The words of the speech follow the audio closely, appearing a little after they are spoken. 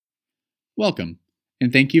Welcome,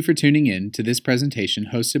 and thank you for tuning in to this presentation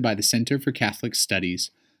hosted by the Center for Catholic Studies,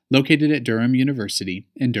 located at Durham University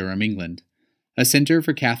in Durham, England, a center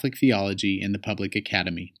for Catholic theology in the Public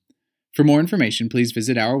Academy. For more information, please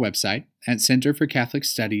visit our website at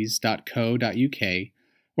centerforcatholicstudies.co.uk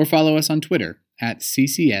or follow us on Twitter at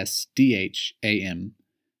CCSDHAM.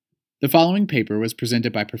 The following paper was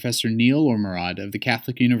presented by Professor Neil Ormerod of the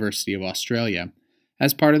Catholic University of Australia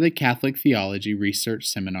as part of the Catholic Theology Research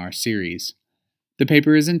Seminar Series. The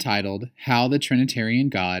paper is entitled How the Trinitarian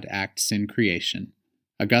God Acts in Creation,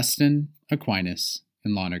 Augustine, Aquinas,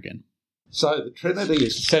 and Lonergan. So the Trinity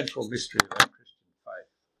is the central mystery of our Christian faith.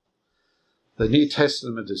 The New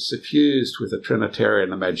Testament is suffused with a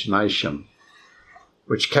Trinitarian imagination,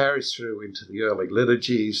 which carries through into the early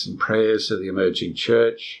liturgies and prayers of the emerging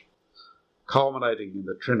church, culminating in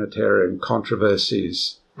the Trinitarian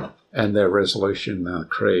controversies and their resolution in the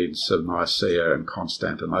creeds of Nicaea and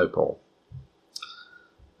Constantinople.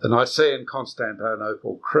 The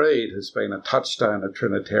Nicene-Constantinople Creed has been a touchstone of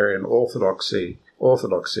Trinitarian orthodoxy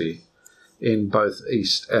in both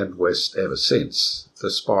East and West ever since,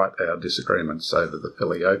 despite our disagreements over the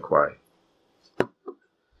Filioque.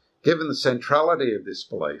 Given the centrality of this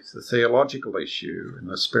belief, the theological issue in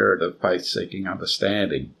the spirit of faith-seeking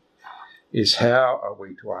understanding is how are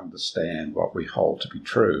we to understand what we hold to be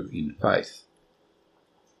true in faith?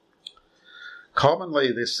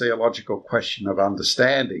 Commonly, this theological question of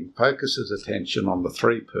understanding focuses attention on the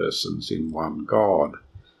three persons in one God.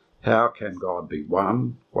 How can God be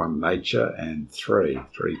one nature, and three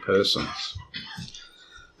persons?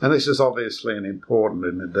 And this is obviously an important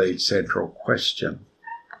and indeed central question.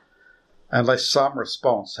 Unless some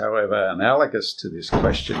response, however, analogous to this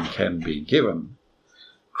question can be given,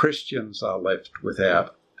 Christians are left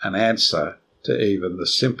without an answer to even the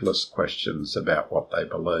simplest questions about what they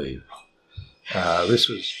believe. This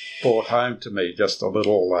was brought home to me, just a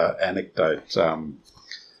little anecdote.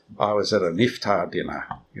 I was at an iftar dinner.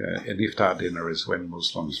 An iftar dinner is when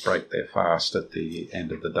Muslims break their fast at the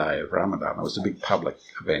end of the day of Ramadan. It was a big public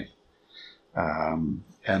event. And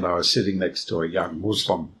I was sitting next to a young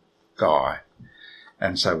Muslim guy.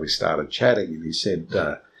 And so we started chatting, and he said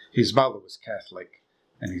his mother was Catholic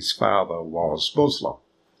and his father was Muslim.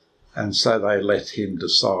 And so they let him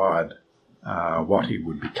decide what he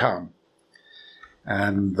would become.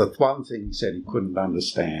 And the one thing he said he couldn't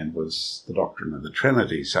understand was the doctrine of the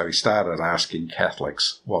Trinity, so he started asking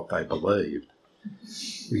Catholics what they believed.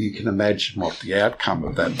 Well, you can imagine what the outcome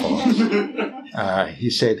of that was.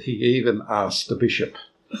 He said he even asked a bishop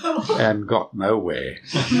and got nowhere.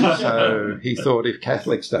 So he thought, if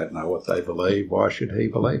Catholics don't know what they believe, why should he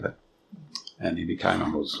believe it? And he became a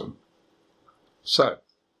Muslim. So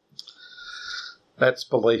that's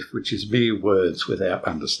belief which is mere words without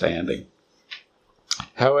understanding.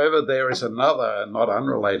 However, there is another not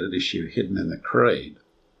unrelated issue hidden in the Creed.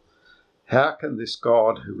 How can this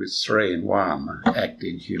God, who is three in one, act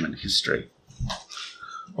in human history?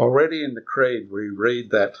 Already in the Creed we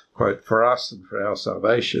read that, quote, for us and for our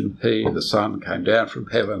salvation, he, the Son, came down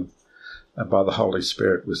from heaven and by the Holy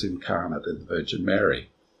Spirit was incarnate in the Virgin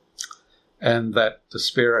Mary, and that the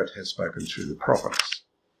Spirit has spoken through the prophets.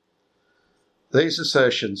 These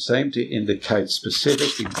assertions seem to indicate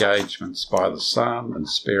specific engagements by the Son and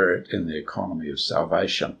Spirit in the economy of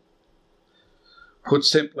salvation. Put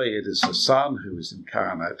simply, it is the Son who is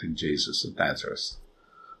incarnate in Jesus of Nazareth,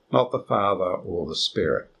 not the Father or the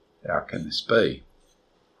Spirit. How can this be?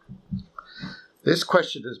 This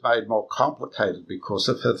question is made more complicated because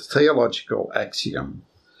of a theological axiom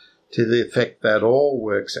to the effect that all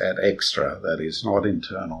works ad extra, that is, not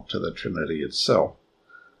internal to the Trinity itself,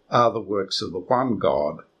 are the works of the one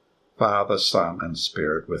God, Father, Son, and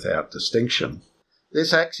Spirit without distinction.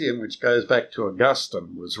 This axiom, which goes back to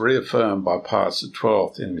Augustine, was reaffirmed by Pius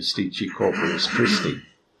XII in Mystici Corporis Christi.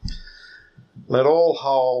 Let all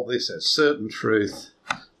hold this as certain truth,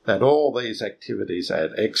 that all these activities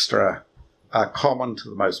ad extra are common to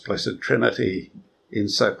the most blessed Trinity,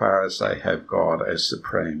 insofar as they have God as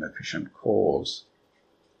supreme efficient cause.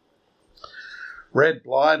 Read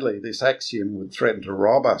blindly, this axiom would threaten to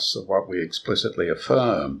rob us of what we explicitly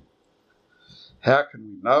affirm. How can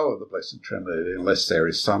we know of the Blessed Trinity unless there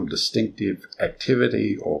is some distinctive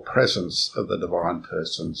activity or presence of the divine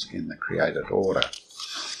persons in the created order?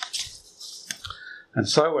 And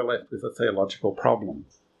so we're left with a theological problem.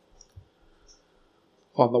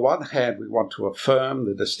 On the one hand, we want to affirm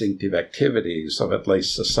the distinctive activities of at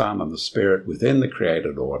least the Son and the Spirit within the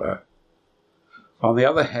created order. On the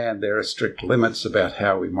other hand, there are strict limits about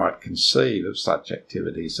how we might conceive of such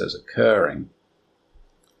activities as occurring.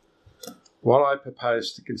 What I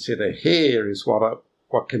propose to consider here is what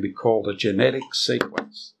what can be called a genetic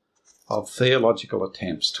sequence of theological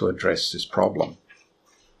attempts to address this problem.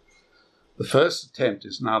 The first attempt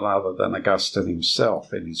is none other than Augustine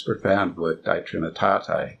himself in his profound work De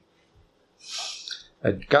Trinitate.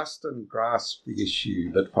 Augustine grasped the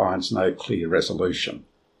issue but finds no clear resolution.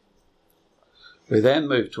 We then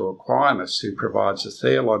move to Aquinas, who provides a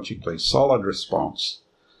theologically solid response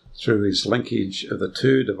through his linkage of the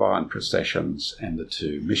two divine processions and the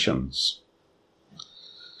two missions.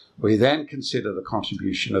 We then consider the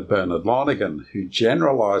contribution of Bernard Lonergan, who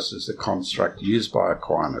generalises the construct used by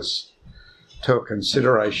Aquinas to a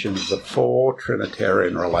consideration of the four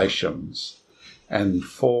Trinitarian relations and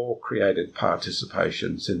four created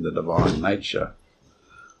participations in the divine nature,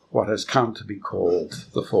 what has come to be called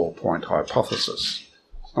the four-point hypothesis.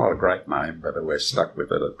 It's not a great name, but we're stuck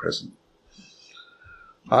with it at present.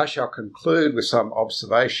 I shall conclude with some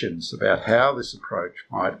observations about how this approach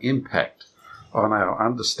might impact on our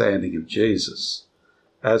understanding of Jesus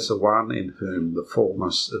as the one in whom the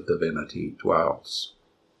fullness of divinity dwells.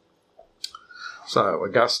 So,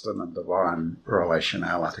 Augustine and divine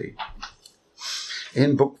relationality.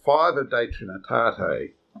 In Book 5 of De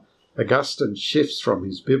Trinitate, Augustine shifts from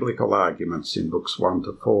his biblical arguments in Books 1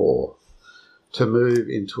 to 4 to move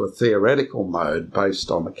into a theoretical mode based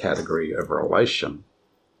on the category of relation.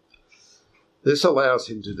 This allows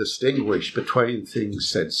him to distinguish between things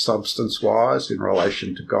said substance-wise in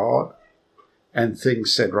relation to God and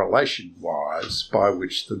things said relation-wise by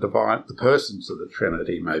which the persons of the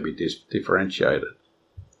Trinity may be differentiated.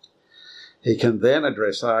 He can then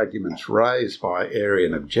address arguments raised by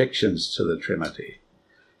Arian objections to the Trinity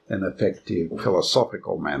in an effective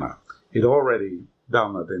philosophical manner. He'd already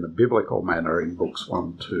done it in a biblical manner in Books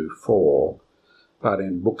 1 to 4, but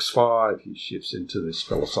in Books 5 he shifts into this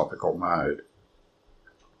philosophical mode.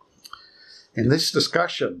 In this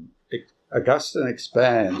discussion, Augustine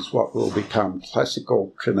expands what will become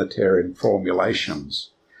classical Trinitarian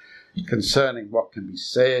formulations concerning what can be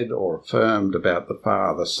said or affirmed about the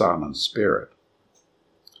Father, Son, and Spirit.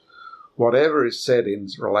 Whatever is said in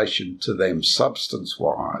relation to them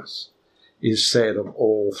substance-wise is said of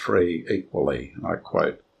all three equally, and I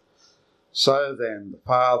quote, "So then the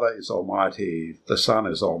Father is almighty, the Son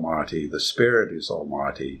is almighty, the Spirit is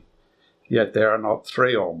almighty, yet there are not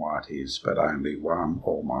three almighties, but only one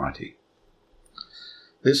almighty."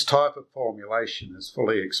 This type of formulation is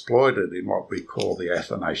fully exploited in what we call the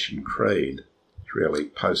Athanasian Creed. It's really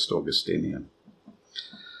post-Augustinian.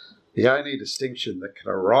 The only distinction that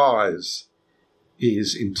can arise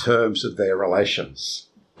is in terms of their relations.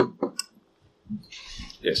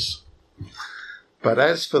 Yes. But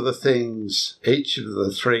as for the things each of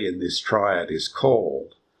the three in this triad is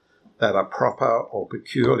called, that are proper or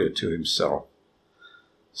peculiar to himself,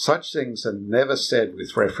 such things are never said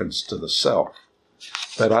with reference to the self,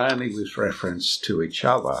 but only with reference to each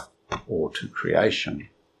other or to creation.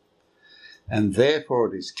 And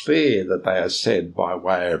therefore it is clear that they are said by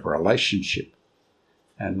way of relationship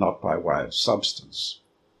and not by way of substance.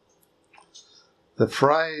 The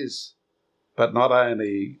phrase, but not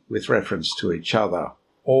only with reference to each other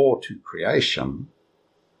or to creation,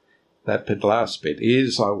 that last bit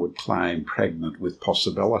is, I would claim, pregnant with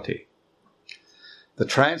possibility. The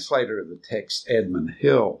translator of the text, Edmund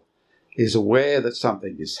Hill, is aware that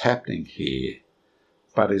something is happening here,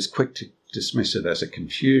 but is quick to dismiss it as a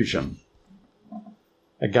confusion.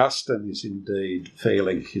 Augustine is indeed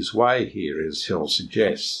feeling his way here, as Hill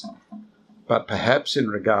suggests, but perhaps in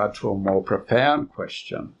regard to a more profound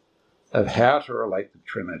question of how to relate the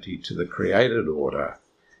Trinity to the created order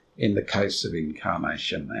in the case of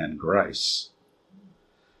incarnation and grace.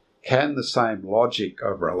 Can the same logic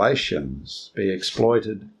of relations be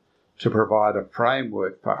exploited to provide a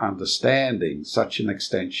framework for understanding such an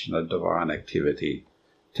extension of divine activity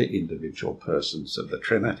to individual persons of the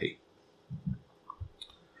Trinity?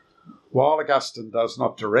 While Augustine does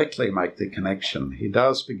not directly make the connection, he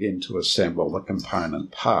does begin to assemble the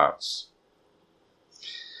component parts.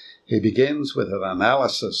 He begins with an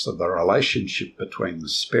analysis of the relationship between the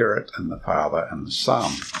Spirit and the Father and the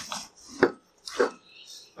Son.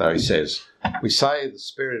 Though he says, we say the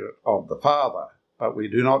Spirit of the Father, but we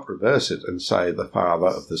do not reverse it and say the Father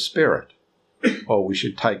of the Spirit, or we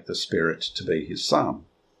should take the Spirit to be his Son.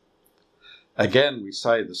 Again, we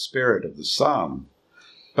say the Spirit of the Son,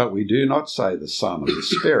 but we do not say the Son of the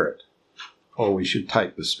Spirit, or we should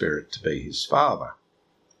take the Spirit to be his Father.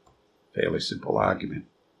 Fairly simple argument.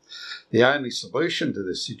 The only solution to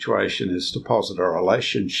this situation is to posit a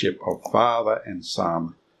relationship of Father and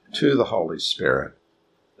Son to the Holy Spirit,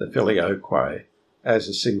 the Filioque, as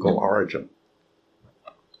a single origin.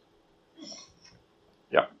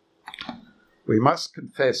 we must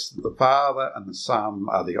confess that the Father and the Son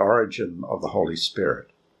are the origin of the Holy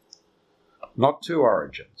Spirit. Not two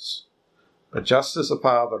origins, but just as the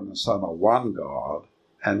Father and the Son are one God,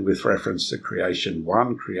 and with reference to creation,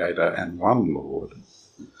 one Creator and one Lord,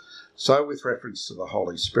 so with reference to the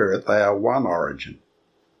Holy Spirit, they are one origin.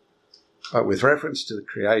 But with reference to the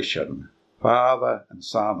creation, Father and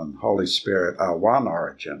Son and Holy Spirit are one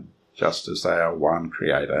origin, just as they are one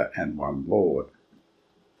Creator and one Lord.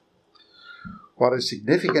 What is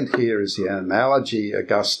significant here is the analogy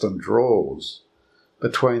Augustine draws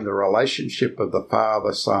between the relationship of the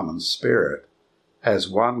Father, Son and Spirit as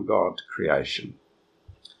one God to creation,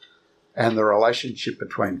 and the relationship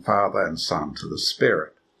between Father and Son to the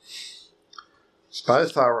Spirit.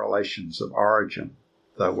 Both are relations of origin,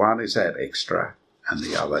 though one is ad extra and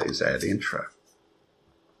the other is ad intra.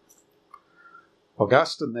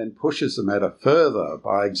 Augustine then pushes the matter further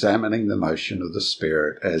by examining the notion of the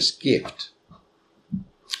Spirit as gift.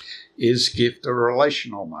 Is gift a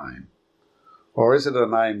relational name, or is it a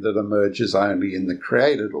name that emerges only in the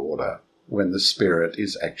created order when the Spirit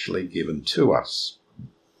is actually given to us?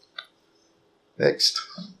 Next.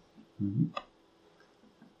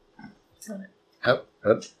 How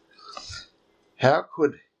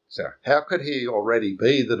could he already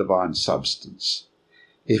be the divine substance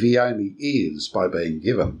if he only is by being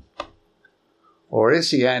given? Or is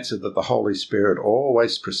the answer that the Holy Spirit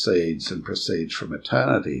always proceeds and proceeds from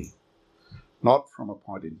eternity, not from a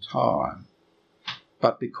point in time,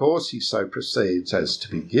 but because he so proceeds as to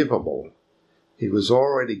be givable, he was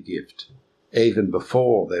already gift even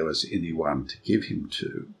before there was anyone to give him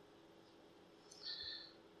to?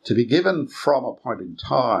 To be given from a point in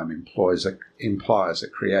time implies a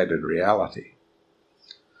created reality.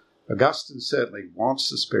 Augustine certainly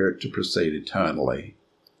wants the Spirit to proceed eternally,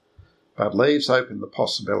 but leaves open the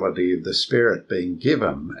possibility of the Spirit being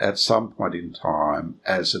given at some point in time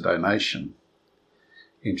as a donation,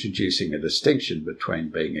 introducing a distinction between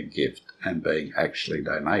being a gift and being actually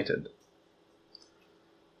donated.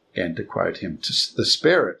 And to quote him, the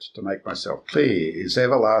Spirit, to make myself clear, is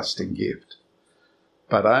everlasting gift,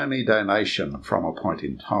 but only donation from a point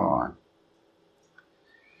in time.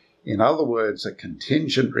 In other words, a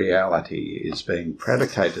contingent reality is being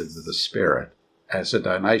predicated with the Spirit as a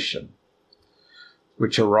donation,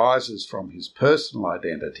 which arises from his personal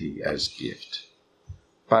identity as gift,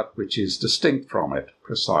 but which is distinct from it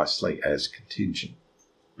precisely as contingent.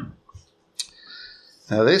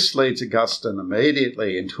 Now, this leads Augustine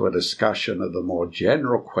immediately into a discussion of the more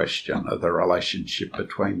general question of the relationship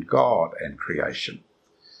between God and creation.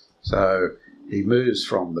 So he moves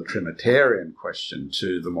from the Trinitarian question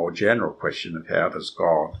to the more general question of how does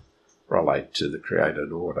God relate to the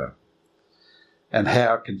created order, and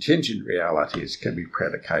how contingent realities can be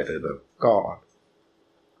predicated of God.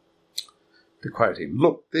 To quote him,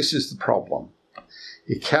 "Look, this is the problem.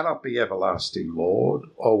 He cannot be everlasting Lord,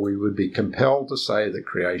 or we would be compelled to say that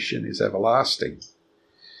creation is everlasting,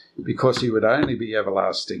 because he would only be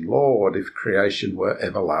everlasting Lord if creation were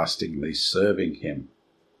everlastingly serving him."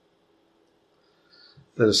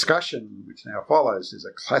 The discussion which now follows is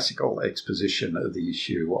a classical exposition of the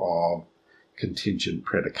issue of contingent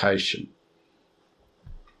predication.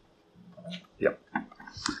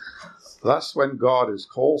 Thus, when God is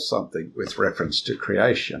called something with reference to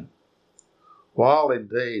creation, while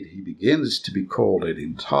indeed he begins to be called it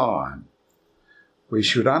in time, we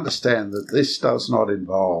should understand that this does not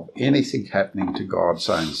involve anything happening to God's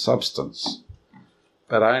own substance,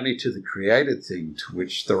 but only to the created thing to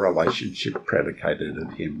which the relationship predicated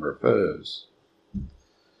of him refers.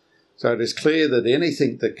 So it is clear that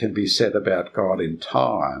anything that can be said about God in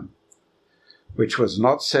time, which was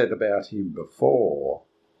not said about him before,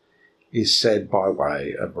 is said by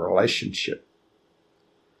way of relationship,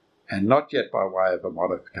 and not yet by way of a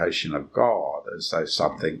modification of God, as though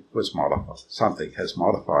something has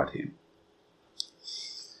modified him.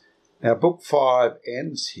 Now, Book 5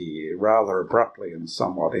 ends here rather abruptly and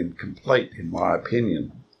somewhat incomplete, in my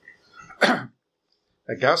opinion.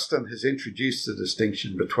 Augustine has introduced the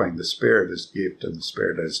distinction between the Spirit as gift and the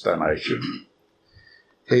Spirit as donation.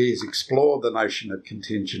 He has explored the notion of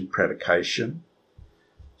contingent predication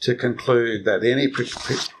to conclude that any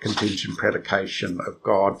contingent predication of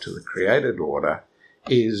God to the created order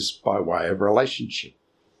is by way of relationship.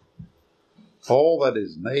 All that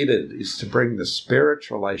is needed is to bring the Spirit's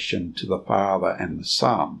relation to the Father and the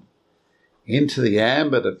Son into the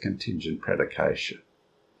ambit of contingent predication,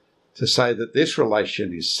 to say that this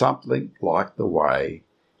relation is something like the way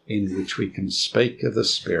in which we can speak of the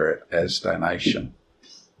Spirit as donation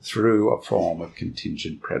through a form of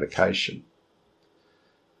contingent predication.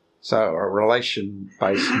 So a relation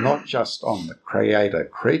based not just on the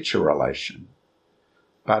creator-creature relation,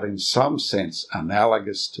 but in some sense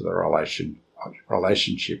analogous to the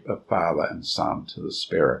relationship of Father and Son to the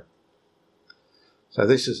Spirit. So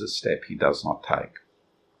this is a step he does not take.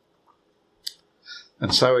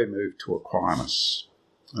 And so we move to Aquinas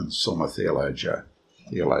and Summa Theologiae.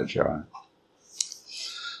 The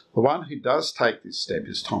one who does take this step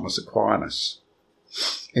is Thomas Aquinas.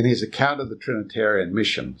 In his account of the Trinitarian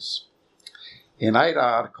missions, in 8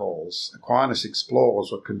 articles, Aquinas explores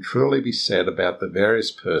what can truly be said about the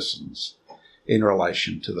various persons in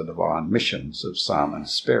relation to the divine missions of Son and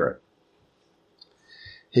Spirit.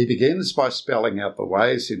 He begins by spelling out the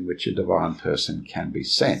ways in which a divine person can be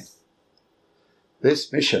sent.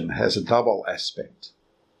 This mission has a double aspect.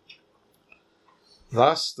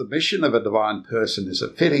 Thus, the mission of a divine person is a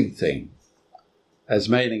fitting thing, as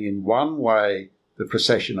meaning in one way the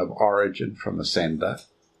procession of origin from the sender,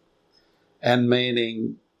 and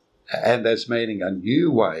as meaning a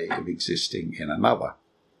new way of existing in another.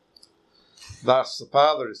 Thus, the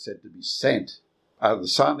Father is said to be sent, the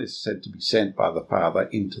Son is said to be sent by the Father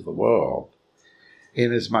into the world,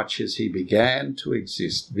 inasmuch as he began to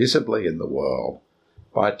exist visibly in the world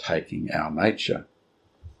by taking our nature.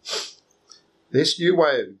 This new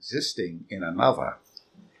way of existing in another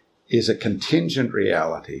is a contingent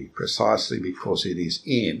reality precisely because it is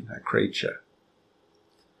in a creature.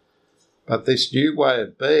 But this new way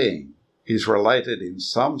of being is related in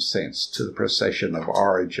some sense to the procession of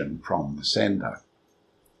origin from the sender.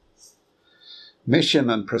 Mission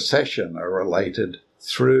and procession are related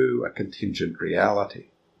through a contingent reality.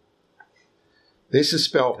 This is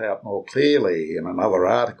spelt out more clearly in another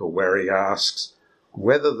article where he asks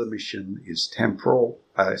whether the mission is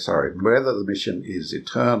whether the mission is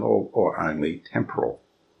eternal or only temporal.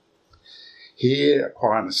 Here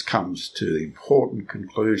Aquinas comes to the important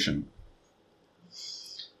conclusion.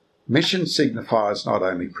 Mission signifies not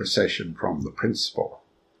only procession from the principle,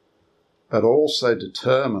 but also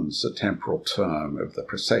determines the temporal term of the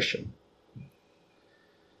procession.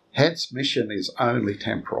 Hence, mission is only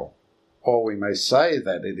temporal, or we may say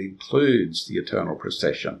that it includes the eternal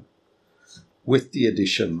procession, with the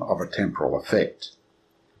addition of a temporal effect.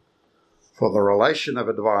 For the relation of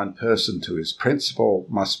a divine person to his principle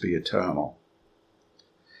must be eternal.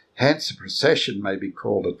 Hence, a procession may be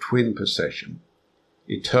called a twin procession,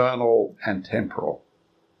 eternal and temporal.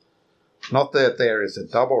 Not that there is a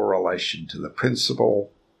double relation to the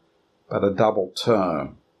principle, but a double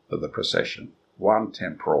term of the procession, one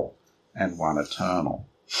temporal and one eternal.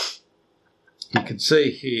 You can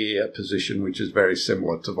see here a position which is very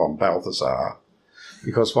similar to von Balthasar,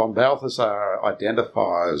 because von Balthasar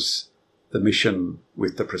identifies the mission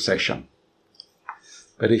with the procession.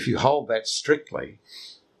 But if you hold that strictly,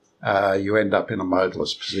 you end up in a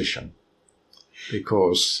modalist position,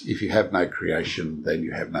 because if you have no creation, then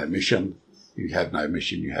you have no mission. You have no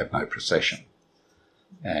mission, you have no procession.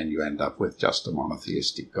 And you end up with just a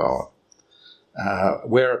monotheistic God.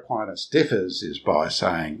 Where Aquinas differs is by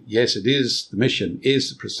saying, yes, it is, the mission is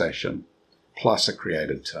the procession plus a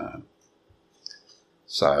created term.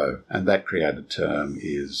 So, and that created term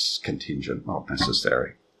is contingent, not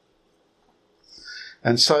necessary.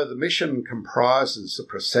 And so the mission comprises the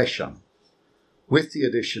procession with the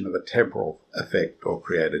addition of a temporal effect or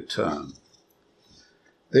created term.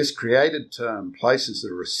 This created term places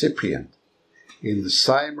the recipient in the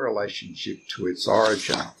same relationship to its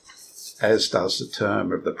origin as does the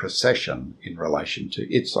term of the procession in relation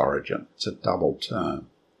to its origin. It's a double term.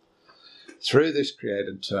 Through this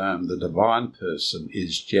created term, the divine person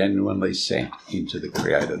is genuinely sent into the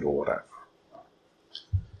created order.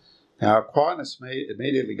 Now, Aquinas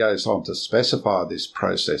immediately goes on to specify this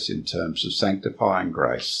process in terms of sanctifying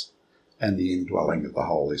grace and the indwelling of the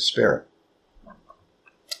Holy Spirit.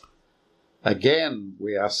 Again,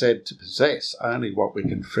 we are said to possess only what we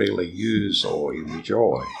can freely use or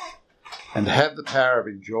enjoy, and to have the power of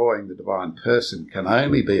enjoying the divine person can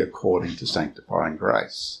only be according to sanctifying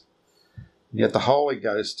grace. And yet the Holy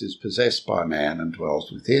Ghost is possessed by man and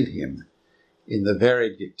dwells within him in the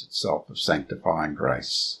very gift itself of sanctifying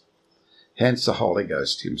grace. Hence the Holy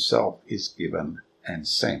Ghost himself is given and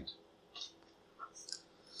sent.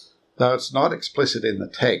 Though it's not explicit in the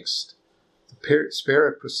text, the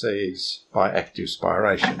Spirit proceeds by active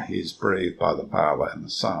spiration. He is breathed by the Father and the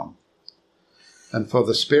Son. And for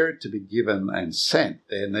the Spirit to be given and sent,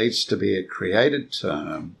 there needs to be a created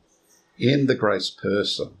term in the grace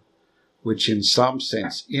person, which in some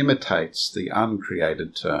sense imitates the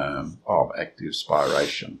uncreated term of active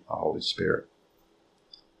spiration, the Holy Spirit.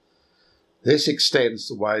 This extends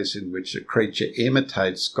the ways in which a creature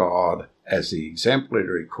imitates God as the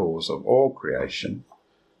exemplary cause of all creation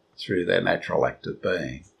through their natural act of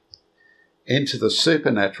being, into the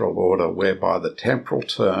supernatural order whereby the temporal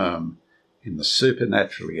term in the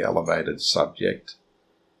supernaturally elevated subject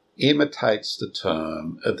imitates the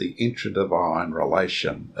term of the intradivine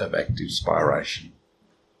relation of active spiration.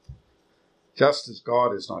 Just as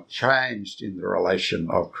God is not changed in the relation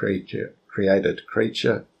of created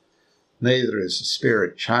creature, neither is the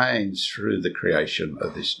Spirit changed through the creation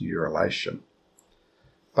of this new relation.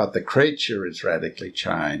 But the creature is radically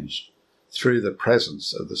changed through the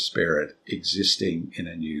presence of the Spirit existing in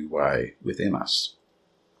a new way within us.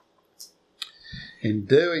 In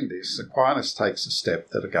doing this, Aquinas takes a step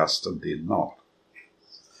that Augustine did not.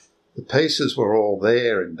 The pieces were all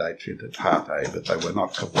there in De Trinitate, but they were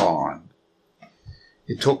not combined.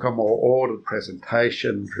 It took a more ordered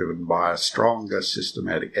presentation driven by a stronger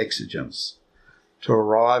systematic exigence to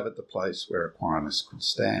arrive at the place where Aquinas could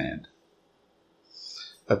stand.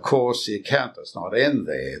 Of course, the account does not end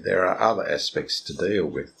there. There are other aspects to deal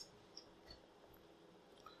with.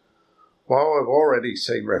 While we've already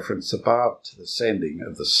seen reference above to the sending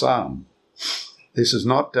of the Son, this is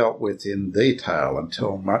not dealt with in detail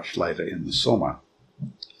until much later in the Summa.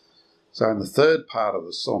 So in the third part of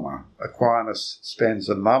the Summa, Aquinas spends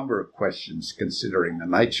a number of questions considering the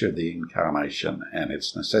nature of the Incarnation and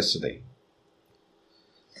its necessity.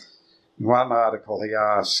 In one article he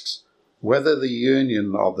asks whether the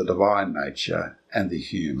union of the divine nature and the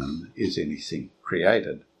human is anything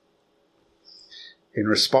created. In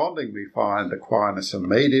responding, we find Aquinas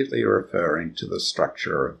immediately referring to the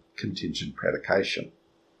structure of contingent predication.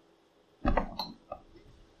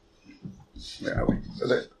 Where are we?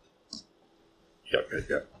 Is it?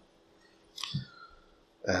 Yep.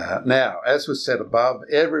 Now, as was said above,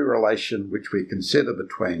 every relation which we consider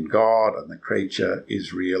between God and the creature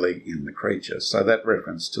is really in the creature. So that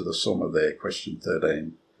reference to the Summa there, question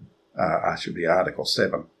 13, should be Article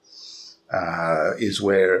 7, is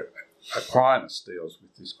where Aquinas deals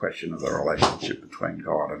with this question of the relationship between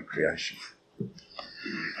God and creation,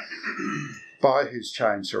 by whose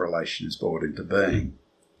change the relation is brought into being.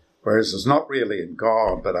 Whereas it's not really in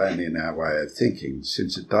God, but only in our way of thinking,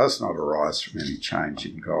 since it does not arise from any change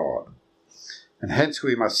in God. And hence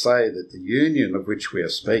we must say that the union of which we are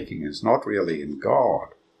speaking is not really in God,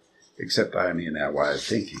 except only in our way of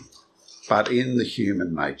thinking, but in the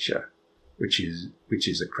human nature, which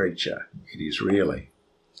is a creature. It is really.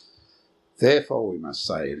 Therefore we must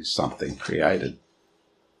say it is something created.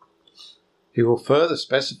 He will further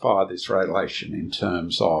specify this relation in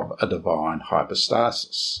terms of a divine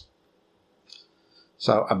hypostasis.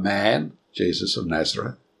 So a man, Jesus of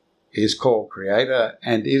Nazareth, is called Creator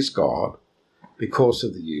and is God because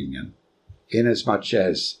of the union, inasmuch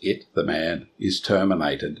as it, the man, is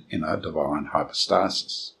terminated in a divine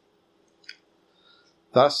hypostasis.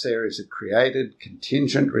 Thus there is a created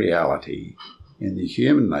contingent reality in the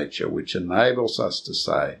human nature which enables us to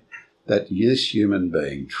say that this human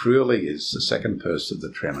being truly is the second person of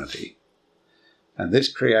the Trinity. And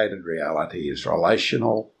this created reality is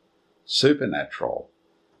relational, supernatural,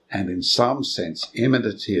 and in some sense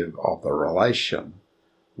imitative of the relation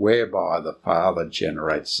whereby the Father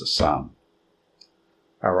generates the Son,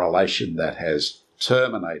 a relation that has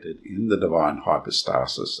terminated in the divine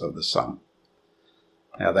hypostasis of the Son.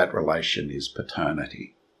 Now that relation is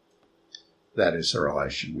paternity. That is a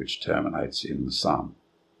relation which terminates in the Son.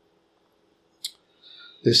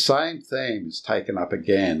 This same theme is taken up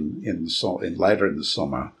again later in the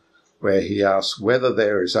Summa, where he asks whether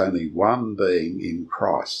there is only one being in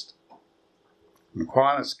Christ. And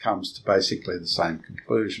Aquinas comes to basically the same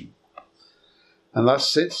conclusion. And thus,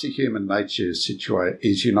 since the human nature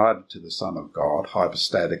is united to the Son of God,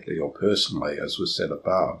 hypostatically or personally, as was said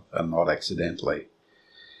above, and not accidentally,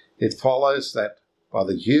 it follows that by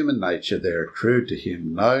the human nature there accrued to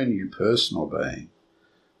him no new personal being,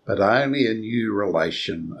 but only a new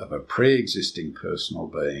relation of a pre-existing personal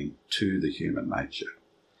being to the human nature,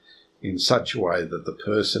 in such a way that the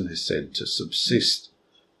person is said to subsist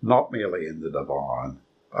not merely in the divine,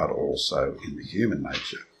 but also in the human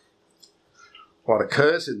nature. What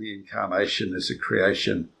occurs in the Incarnation is a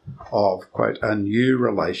creation of, quote, a new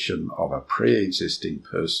relation of a pre-existing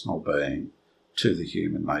personal being to the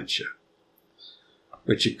human nature,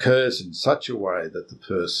 which occurs in such a way that the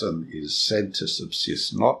person is said to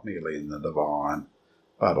subsist not merely in the divine,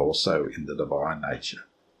 but also in the divine nature.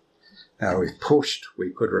 Now, if pushed, we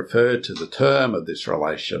could refer to the term of this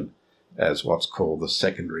relation as what's called the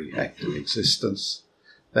secondary act of existence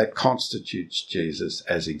that constitutes Jesus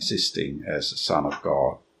as existing as the Son of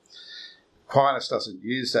God. Aquinas doesn't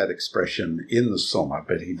use that expression in the Summa,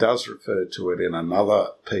 but he does refer to it in another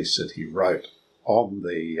piece that he wrote on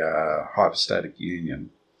the hypostatic union,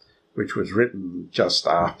 which was written just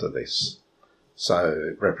after this. So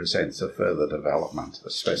it represents a further development,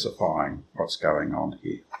 specifying what's going on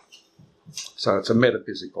here. So it's a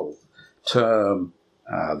metaphysical term,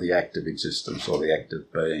 the act of existence or the act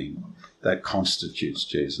of being that constitutes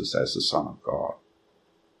Jesus as the Son of God.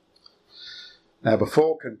 Now,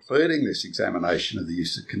 before concluding this examination of the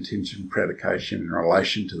use of contingent predication in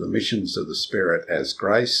relation to the missions of the Spirit as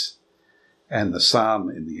grace and the Son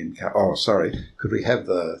in the could we have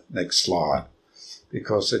the next slide?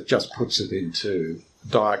 Because it just puts it into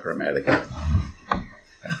diagrammatic.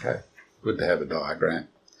 Okay, good to have a diagram.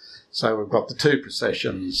 So we've got the two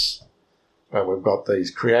processions, but we've got these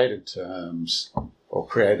created terms or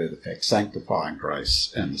created effects, sanctifying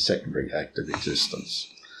grace and the secondary act of existence.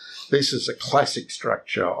 This is a classic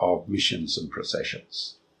structure of missions and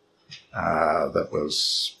processions that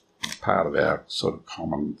was part of our sort of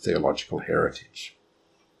common theological heritage.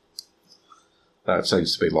 It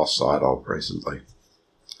seems to be lost sight of recently.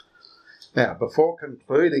 Now, before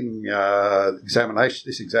concluding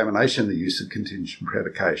this examination of the use of contingent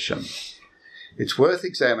predication, it's worth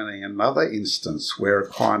examining another instance where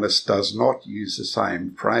Aquinas does not use the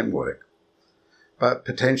same framework, but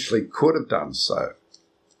potentially could have done so.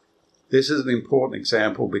 This is an important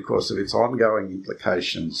example because of its ongoing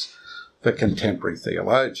implications for contemporary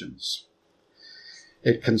theologians.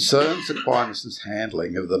 It concerns Aquinas'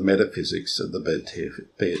 handling of the metaphysics of the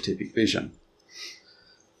beatific vision.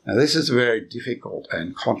 Now, this is a very difficult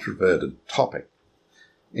and controverted topic.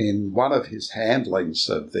 In one of his handlings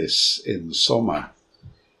of this in the Summa,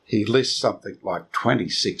 he lists something like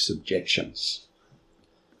 26 objections.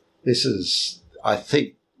 This is, I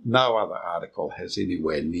think, no other article has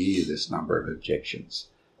anywhere near this number of objections,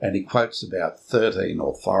 and he quotes about 13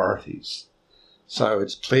 authorities. So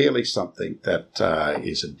it's clearly something that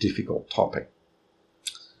is a difficult topic.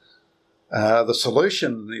 The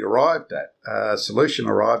solution arrived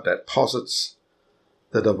at posits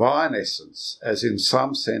the divine essence as in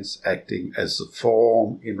some sense acting as the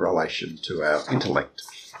form in relation to our intellect.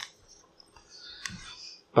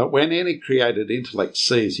 But when any created intellect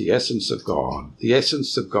sees the essence of God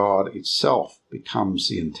itself becomes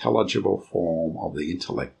the intelligible form of the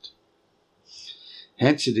intellect.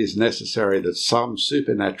 Hence it is necessary that some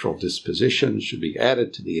supernatural disposition should be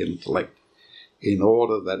added to the intellect in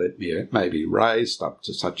order that it may be raised up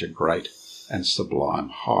to such a great and sublime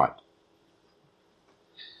height.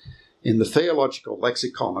 In the Theological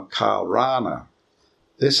Lexicon of Karl Rahner,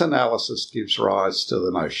 this analysis gives rise to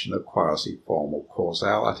the notion of quasi-formal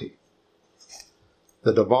causality.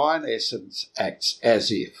 The divine essence acts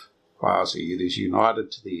as if, quasi, it is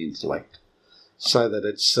united to the intellect, so that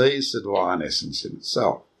it sees the divine essence in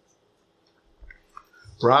itself.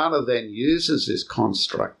 Rahner then uses this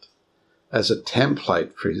construct as a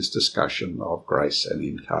template for his discussion of grace and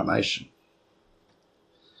incarnation.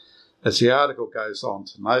 As the article goes on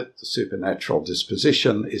to note, the supernatural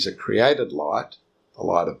disposition is a created light, the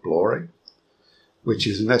light of glory, which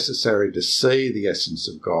is necessary to see the essence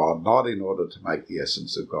of God, not in order to make the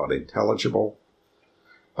essence of God intelligible,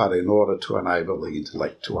 but in order to enable the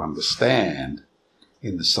intellect to understand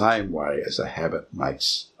in the same way as a habit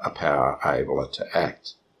makes a power able to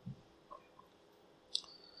act.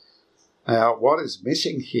 Now, what is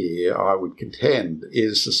missing here, I would contend,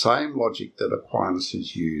 is the same logic that Aquinas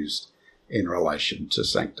has used in relation to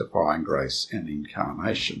sanctifying grace and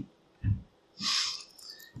incarnation.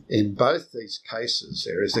 In both these cases,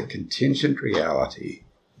 there is a contingent reality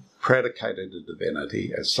predicated to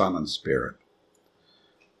divinity as Son and Spirit,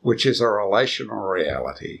 which is a relational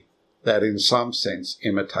reality that in some sense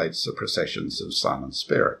imitates the processions of Son and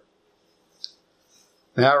Spirit.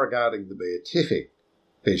 Now, regarding the beatific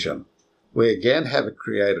vision, we again have a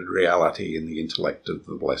created reality in the intellect of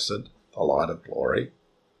the Blessed, the light of glory.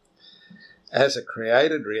 As a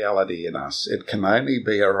created reality in us, it can only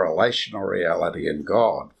be a relational reality in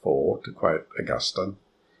God, for, to quote Augustine,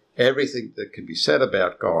 everything that can be said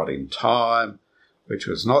about God in time, which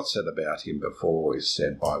was not said about him before, is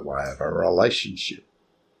said by way of a relationship.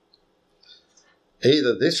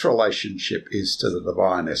 Either this relationship is to the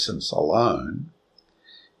divine essence alone,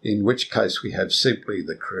 in which case we have simply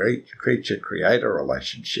the creature-creator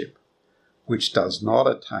relationship, which does not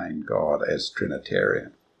attain God as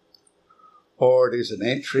Trinitarian, or it is an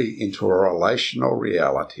entry into a relational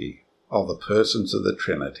reality of the persons of the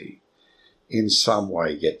Trinity in some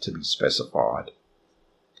way yet to be specified.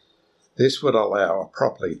 This would allow a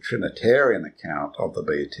properly Trinitarian account of the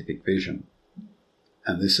beatific vision,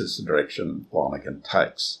 and this is the direction Lonergan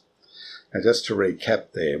takes. Now, just to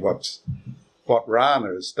recap there, what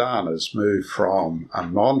Rana has done is move from a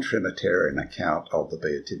non-Trinitarian account of the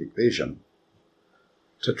beatific vision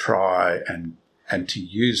to try and to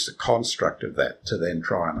use the construct of that to then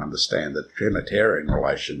try and understand the Trinitarian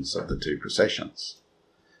relations of the two processions.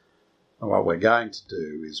 And what we're going to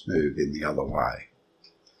do is move in the other way.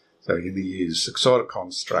 So we're going to use the sort of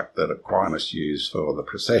construct that Aquinas used for the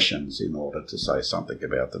processions in order to say something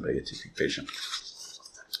about the beatific vision.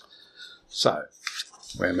 So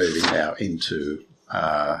we're moving now into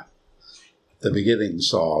the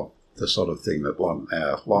beginnings of the sort of thing that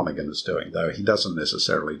Lonergan is doing, though he doesn't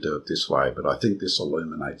necessarily do it this way, but I think this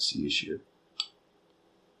illuminates the issue.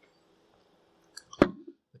 The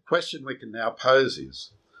question we can now pose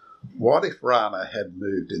is, what if Rana had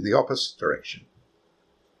moved in the opposite direction,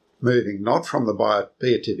 moving not from the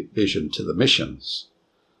beatific vision to the missions,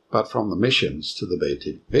 but from the missions to the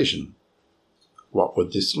beatific vision? What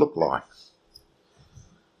would this look like?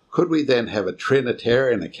 Could we then have a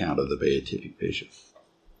Trinitarian account of the beatific vision?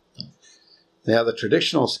 Now, the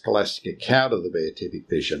traditional scholastic account of the beatific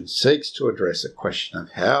vision seeks to address a question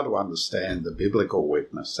of how to understand the biblical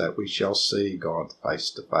witness that we shall see God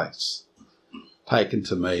face to face, taken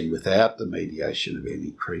to mean without the mediation of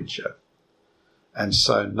any creature, and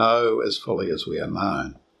so know as fully as we are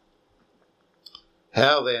known.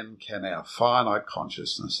 How then can our finite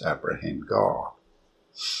consciousness apprehend God?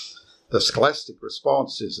 The scholastic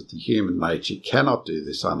response is that the human nature cannot do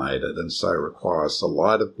this unaided, and so requires the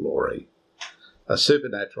light of glory, a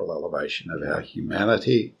supernatural elevation of our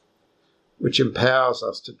humanity, which empowers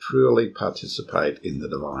us to truly participate in the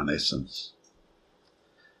divine essence.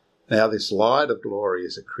 Now, this light of glory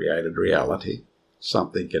is a created reality,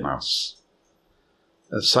 something in us.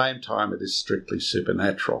 At the same time, it is strictly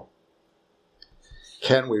supernatural.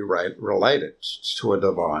 Can we relate it to a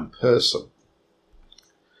divine person?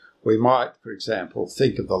 We might, for example,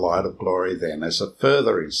 think of the light of glory then as a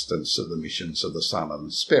further instance of the missions of the Son and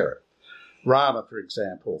the Spirit. Rana, for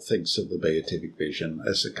example, thinks of the beatific vision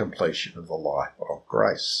as the completion of the life of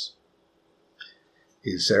grace.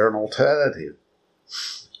 Is there an alternative?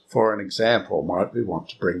 For an example, might we want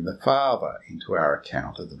to bring the Father into our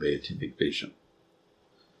account of the beatific vision?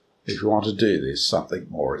 If we want to do this, something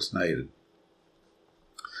more is needed.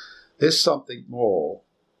 This something more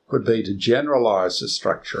could be to generalise the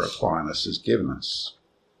structure Aquinas has given us.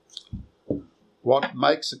 What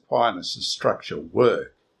makes Aquinas' structure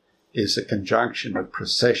work is the conjunction of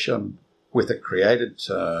procession with a created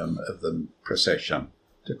term of the procession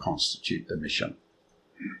to constitute the mission.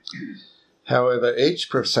 However, each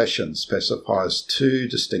procession specifies two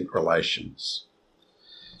distinct relations.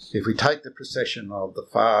 If we take the procession of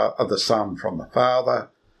the Son from the Father,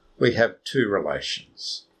 we have two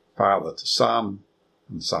relations, Father to Son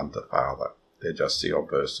and Son to Father. They're just the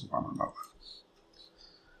obverse of one another.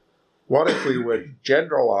 What if we would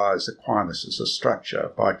generalise Aquinas'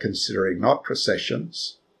 structure by considering not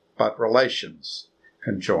processions, but relations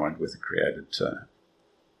conjoined with a created term?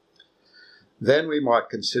 Then we might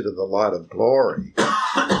consider the light of glory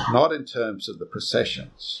not in terms of the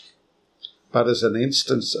processions, but as an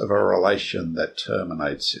instance of a relation that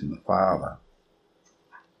terminates in the Father.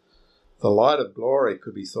 The light of glory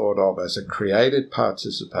could be thought of as a created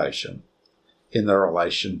participation in the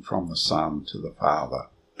relation from the Son to the Father.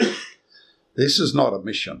 This is not a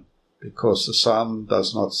mission, because the Son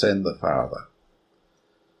does not send the Father,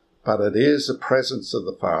 but it is the presence of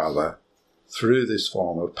the Father through this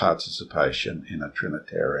form of participation in a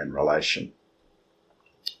Trinitarian relation.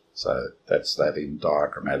 So that's that in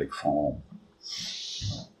diagrammatic form.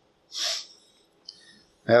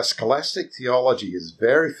 Now, scholastic theology is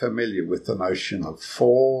very familiar with the notion of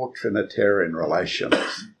four Trinitarian relations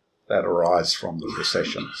that arise from the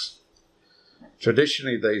processions.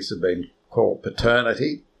 Traditionally, these have been called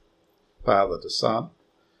paternity, Father to Son,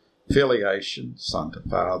 filiation, Son to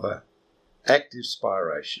Father, active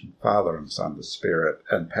spiration, Father and Son to Spirit,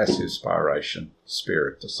 and passive spiration,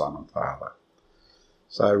 Spirit to Son and Father.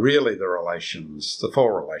 So really the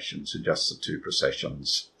four relations are just the two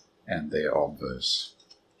processions and their obverse.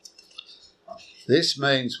 This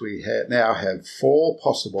means we now have four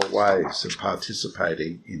possible ways of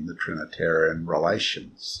participating in the Trinitarian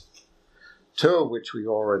relations, two of which we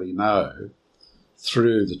already know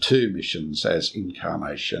through the two missions as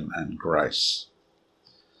incarnation and grace.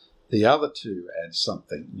 The other two add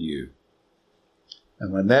something new.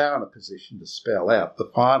 And we're now in a position to spell out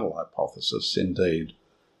the final hypothesis, indeed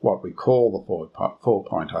what we call the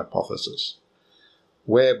four-point hypothesis,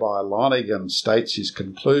 whereby Lonergan states his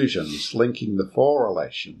conclusions linking the four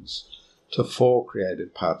relations to four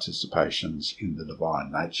created participations in the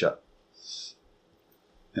divine nature.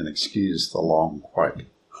 and excuse the long quote.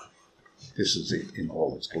 This is it in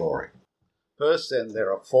all its glory. First, then,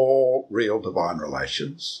 there are 4 real divine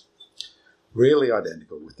relations, really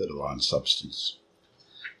identical with the divine substance.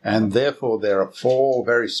 And therefore, there are 4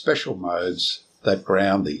 very special modes that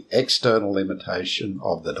ground the external limitation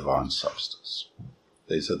of the divine substance.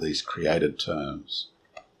 These are these created terms.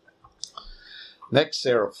 Next,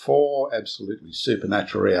 there are 4 absolutely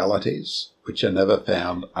supernatural realities which are never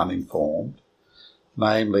found uninformed,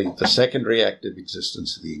 namely the secondary active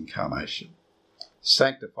existence of the incarnation,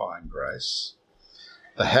 sanctifying grace,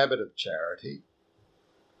 the habit of charity,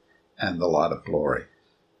 and the light of glory.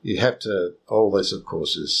 You have to, all this of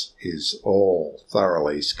course is all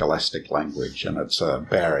thoroughly scholastic language, and it's a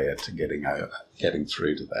barrier to getting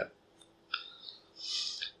through to that.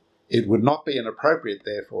 It would not be inappropriate,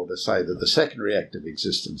 therefore, to say that the secondary active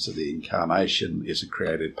existence of the incarnation is a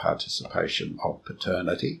created participation of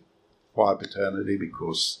paternity. Why paternity?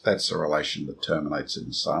 Because that's a relation that terminates in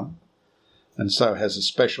the Son, and so has a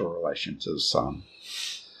special relation to the Son.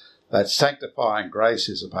 That sanctifying grace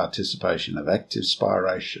is a participation of active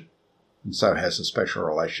spiration, and so has a special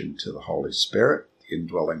relation to the Holy Spirit, the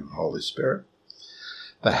indwelling of the Holy Spirit.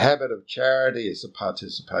 The habit of charity is a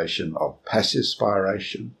participation of passive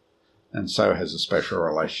spiration, and so has a special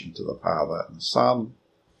relation to the Father and the Son.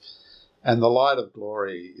 And the light of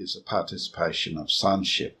glory is a participation of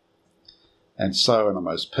sonship, and so in a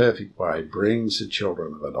most perfect way brings the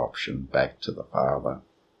children of adoption back to the Father.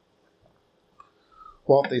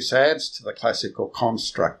 What this adds to the classical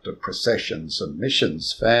construct of processions and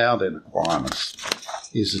missions found in Aquinas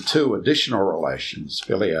is the 2 additional relations,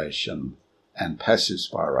 filiation and passive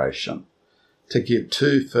spiration, to give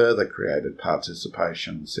 2 further created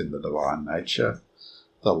participations in the divine nature,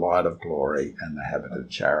 the light of glory and the habit of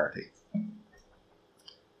charity.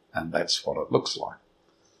 And that's what it looks like.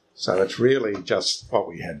 So it's really just what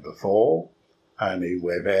we had before, only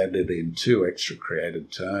we've added in 2 extra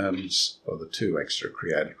created terms, or the 2 extra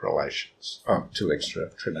created relations, 2 extra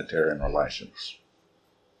Trinitarian relations.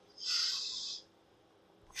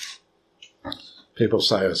 People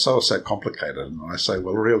say it's so complicated, and I say,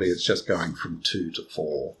 well, really it's just going from 2 to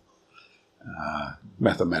 4.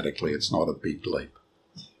 Mathematically, it's not a big leap.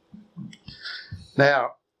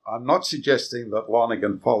 Now, I'm not suggesting that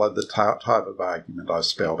Lonergan followed the type of argument I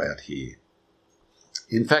spelled out here.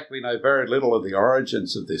 In fact, we know very little of the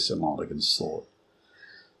origins of this in Lonergan's thought.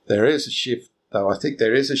 There is a shift, though I think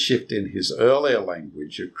there is a shift in his earlier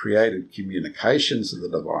language of created communications of the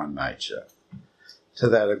divine nature to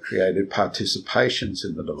that of created participations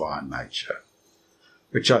in the divine nature,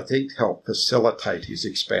 which I think help facilitate his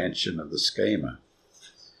expansion of the schema.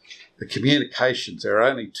 The communications, there are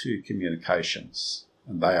only 2 communications,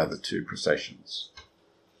 and they are the 2 processions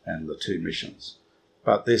and the 2 missions.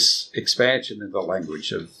 But this expansion in the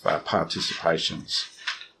language of participations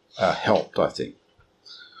helped, I think.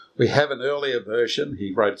 We have an earlier version.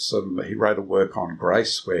 He wrote a work on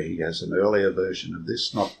grace where he has an earlier version of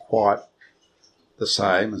this, not quite the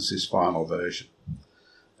same as his final version.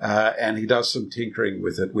 And he does some tinkering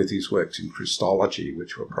with it with his works in Christology,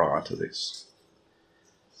 which were prior to this.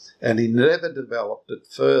 And he never developed it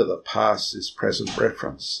further past this present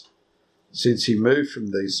reference, since he moved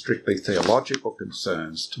from these strictly theological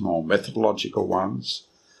concerns to more methodological ones,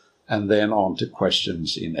 and then on to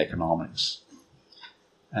questions in economics.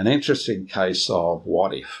 An interesting case of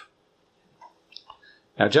what if.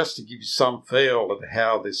 Now, just to give you some feel of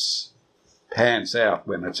how this pans out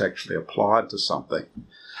when it's actually applied to something,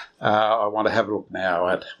 I want to have a look now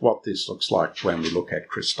at what this looks like when we look at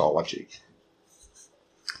Christology.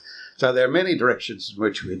 So there are many directions in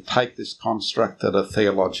which we take this construct that are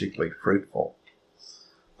theologically fruitful.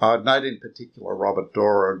 I'd note in particular Robert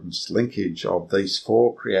Doran's linkage of these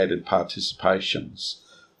 4 created participations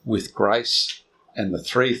with grace and the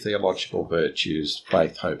 3 theological virtues,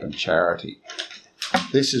 faith, hope and charity.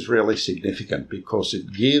 This is really significant because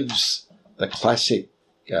it gives the classic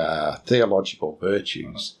theological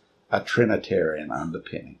virtues a Trinitarian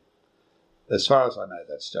underpinning. As far as I know,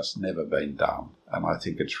 that's just never been done, and I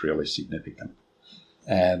think it's really significant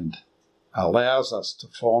and allows us to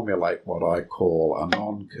formulate what I call a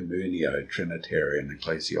non-communio Trinitarian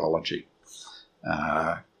ecclesiology,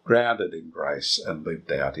 grounded in grace and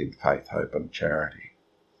lived out in faith, hope and charity.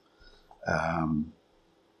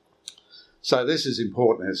 So this is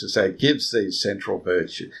important, as I say, it gives these central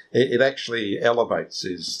virtues. It actually elevates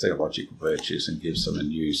these theological virtues and gives them a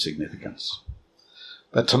new significance.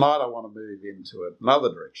 But tonight I want to move into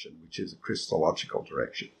another direction, which is a Christological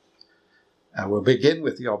direction. And we'll begin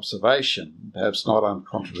with the observation, perhaps not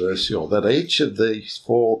uncontroversial, that each of these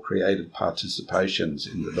 4 created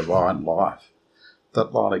participations in the divine life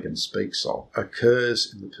that Lonergan speaks of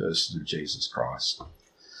occurs in the person of Jesus Christ.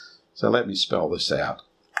 So let me spell this out.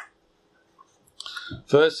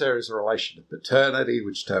 First, there is a relation of paternity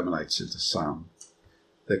which terminates in the Son.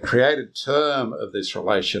 The created term of this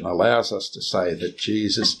relation allows us to say that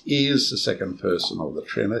Jesus is the second person of the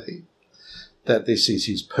Trinity, that this is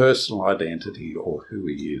his personal identity or who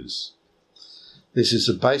he is. This is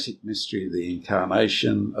a basic mystery of the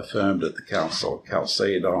Incarnation affirmed at the Council of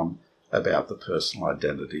Chalcedon about the personal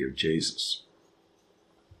identity of Jesus.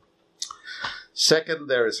 Second,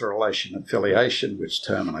 there is a relation of filiation which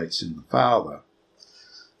terminates in the Father.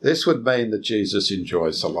 This would mean that Jesus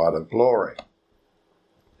enjoys the light of glory.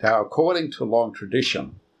 Now, according to long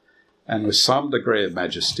tradition, and with some degree of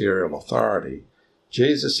magisterial authority,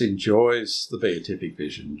 Jesus enjoys the beatific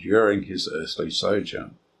vision during his earthly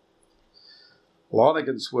sojourn.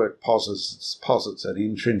 Lonergan's work posits an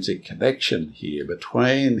intrinsic connection here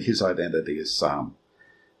between his identity as Son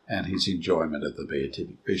and his enjoyment of the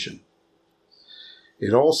beatific vision.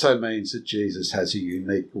 It also means that Jesus has a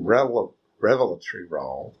unique revelatory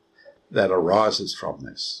role that arises from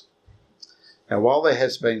this. Now, while there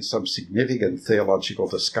has been some significant theological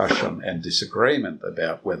discussion and disagreement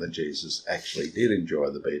about whether Jesus actually did enjoy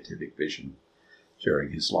the beatific vision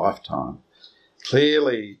during his lifetime,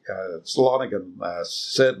 clearly Lonergan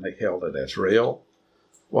certainly held it as real,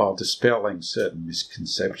 while dispelling certain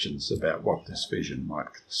misconceptions about what this vision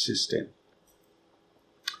might consist in.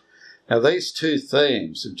 Now, these two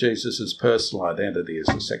themes of Jesus' personal identity as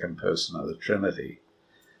the second person of the Trinity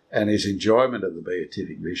and his enjoyment of the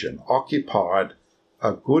beatific vision occupied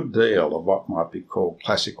a good deal of what might be called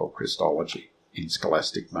classical Christology in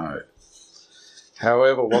scholastic mode.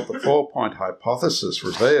 However, what the four-point hypothesis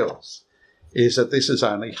reveals is that this is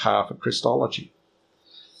only half a Christology,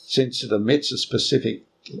 since it omits a specifically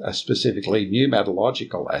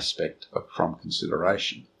pneumatological aspect from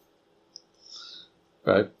consideration.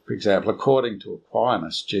 For example, according to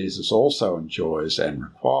Aquinas, Jesus also enjoys and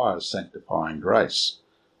requires sanctifying grace,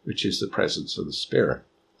 which is the presence of the Spirit.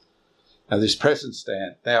 Now, this presence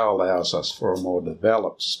now allows us for a more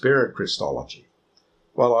developed spirit Christology.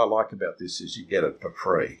 What I like about this is you get it for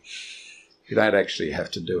free. You don't actually have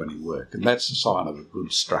to do any work, and that's a sign of a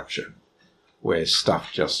good structure, where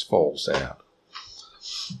stuff just falls out.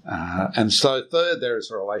 And so third, there is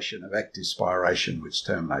a relation of active spiration which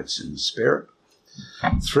terminates in the Spirit.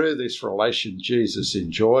 Through this relation, Jesus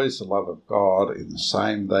enjoys the love of God in the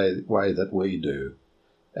same way that we do,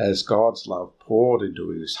 as God's love poured into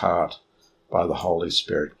his heart by the Holy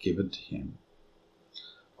Spirit given to him.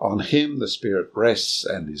 On him the Spirit rests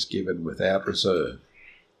and is given without reserve.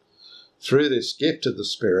 Through this gift of the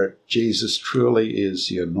Spirit, Jesus truly is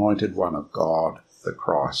the anointed one of God, the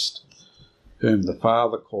Christ, whom the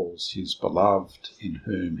Father calls his beloved, in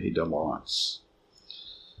whom he delights.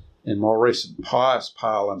 In more recent pious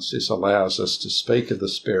parlance, this allows us to speak of the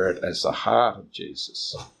Spirit as the heart of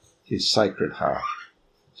Jesus, his sacred heart.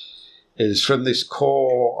 It is from this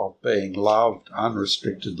core of being loved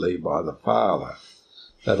unrestrictedly by the Father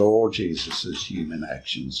that all Jesus' human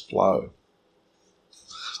actions flow.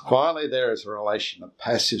 Finally, there is a relation of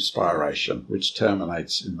passive spiration which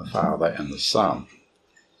terminates in the Father and the Son.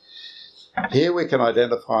 Here we can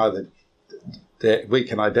identify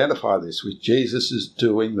this with Jesus as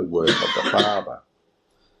doing the work of the Father,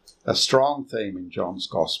 a strong theme in John's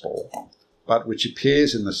Gospel, but which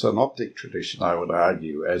appears in the synoptic tradition, I would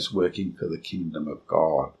argue, as working for the kingdom of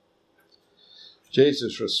God.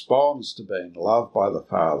 Jesus responds to being loved by the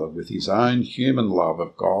Father with his own human love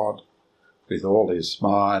of God, with all his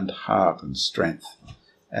mind, heart and strength,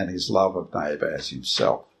 and his love of neighbour as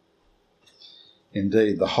himself.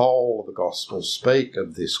 Indeed, the whole of the Gospels speak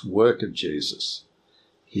of this work of Jesus,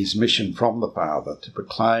 his mission from the Father to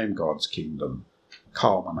proclaim God's kingdom,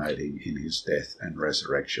 culminating in his death and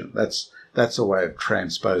resurrection. That's a way of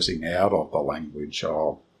transposing out of the language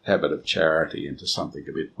of habit of charity into something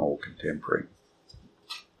a bit more contemporary.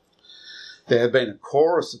 There have been a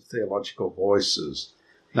chorus of theological voices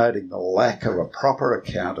noting the lack of a proper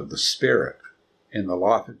account of the Spirit in the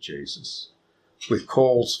life of Jesus, with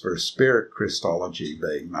calls for a spirit Christology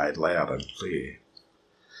being made loud and clear.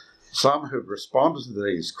 Some who have responded to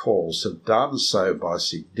these calls have done so by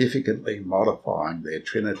significantly modifying their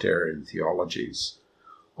Trinitarian theologies,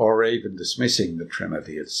 or even dismissing the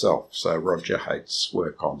Trinity itself. So Roger Haight's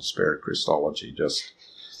work on spirit Christology just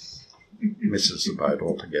misses the boat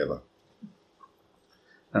altogether.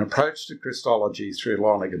 An approach to Christology through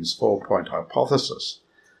Lonergan's four-point hypothesis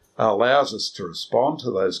allows us to respond to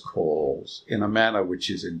those calls in a manner which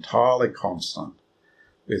is entirely constant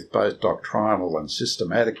with both doctrinal and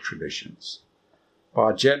systematic traditions,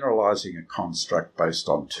 by generalising a construct based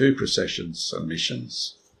on 2 processions and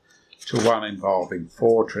missions to one involving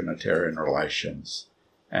 4 Trinitarian relations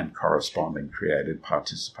and corresponding created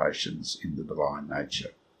participations in the divine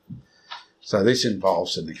nature. So this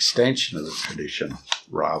involves an extension of the tradition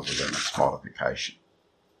rather than its modification.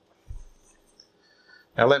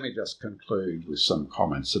 Now let me just conclude with some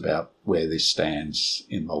comments about where this stands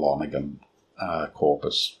in the Lonergan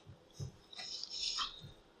corpus.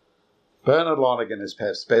 Bernard Lonergan is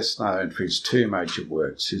perhaps best known for his 2 major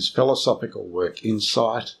works, his philosophical work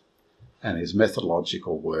Insight and his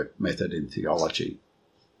methodological work Method in Theology.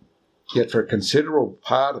 Yet for a considerable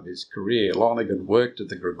part of his career, Lonergan worked at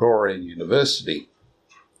the Gregorian University,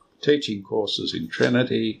 teaching courses in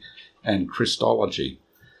Trinity and Christology,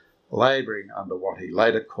 labouring under what he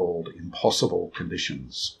later called impossible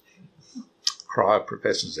conditions. Cry of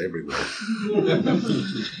professors everywhere.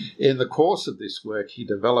 In the course of this work, he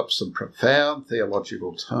developed some profound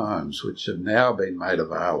theological terms which have now been made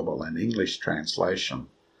available in English translation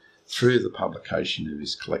through the publication of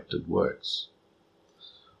his collected works.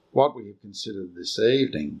 What we have considered this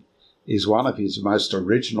evening is one of his most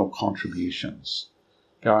original contributions,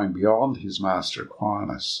 going beyond his master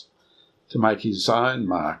Aquinas to make his own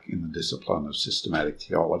mark in the discipline of systematic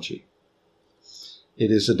theology.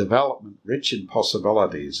 It is a development rich in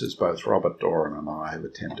possibilities, as both Robert Doran and I have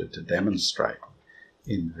attempted to demonstrate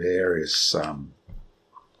in various,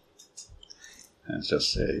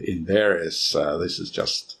 this is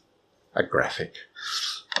just a graphic,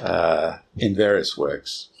 in various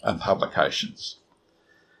works and publications.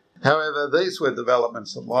 However, these were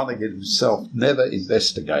developments that Lonergan himself never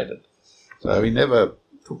investigated, so he never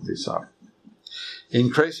took this up.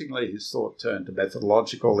 Increasingly, his thought turned to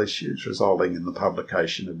methodological issues, resulting in the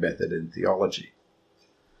publication of Method in Theology.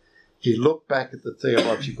 He looked back at the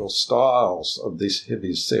theological styles of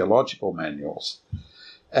his theological manuals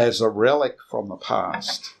as a relic from the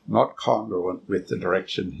past, not congruent with the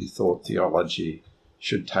direction he thought theology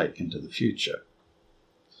should take into the future.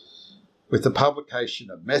 With the publication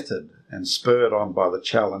of Method, and spurred on by the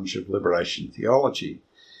challenge of liberation theology,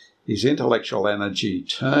 his intellectual energy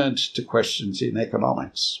turned to questions in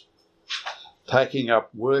economics, taking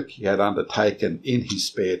up work he had undertaken in his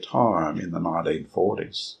spare time in the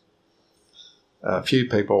 1940s. Few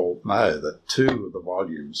people know that 2 of the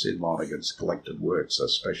volumes in Lonergan's collected works are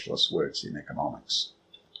specialist works in economics.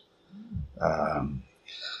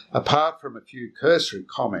 Apart from a few cursory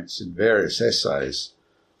comments in various essays,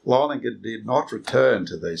 Lonergan did not return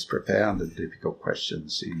to these profound and difficult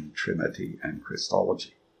questions in Trinity and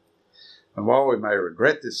Christology. And while we may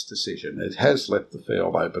regret this decision, it has left the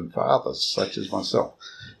field open for others, such as myself,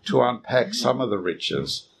 to unpack some of the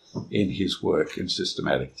riches in his work in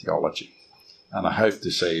systematic theology. And I hope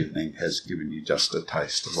this evening has given you just a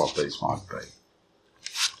taste of what these might be.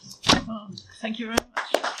 Well, thank you very much.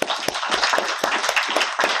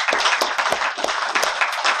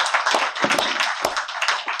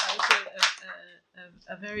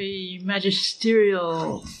 A very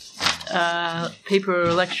magisterial paper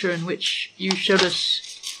or lecture in which you showed us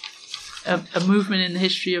a movement in the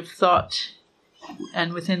history of thought,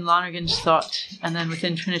 and within Lonergan's thought, and then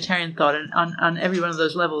within Trinitarian thought, and on every one of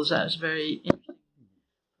those levels. That was very interesting,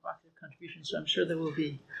 provocative contribution. So I'm sure there will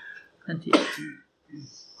be plenty of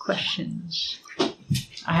questions.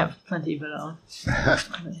 I have plenty, but I'll...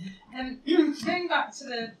 Going back to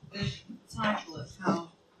the title of how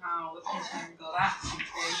the Trinitarian God acts in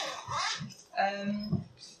creation,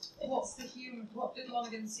 what's the human? What did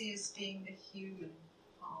Lonergan see as being the human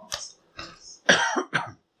part of this?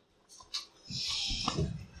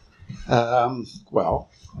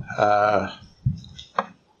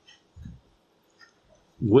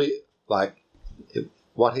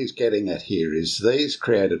 What he's getting at here is these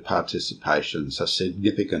created participations are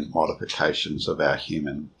significant modifications of our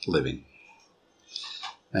human living.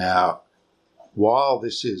 Now, while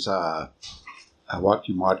this is what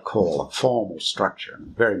you might call a formal structure, and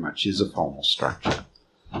it very much is a formal structure,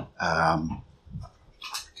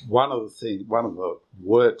 one of the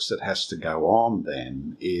works that has to go on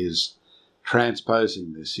then is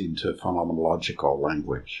transposing this into phenomenological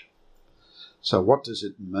language. So what does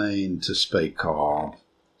it mean to speak of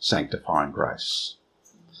sanctifying grace?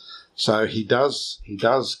 So he does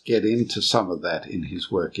get into some of that in his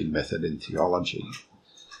work in Method in Theology,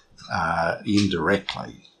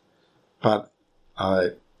 indirectly. But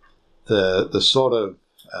the sort of,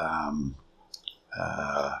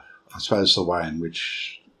 I suppose the way in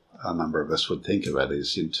which a number of us would think of it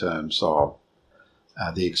is in terms of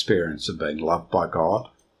the experience of being loved by God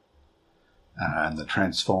and the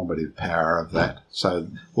transformative power of that. So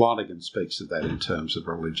Lonergan speaks of that in terms of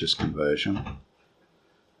religious conversion,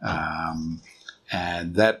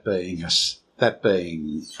 and that being a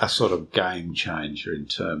sort of game changer in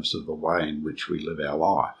terms of the way in which we live our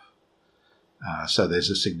life. So there's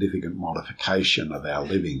a significant modification of our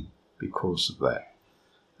living because of that.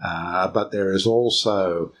 But there is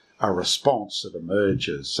also a response that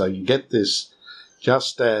emerges. So you get this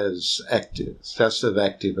just as active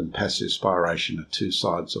and passive spiration are two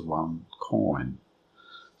sides of one coin.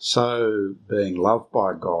 So being loved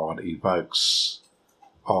by God evokes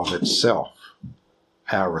of itself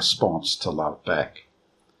our response to love back.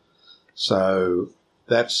 So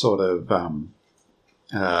that sort of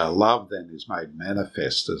love then is made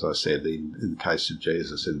manifest, as I said, in the case of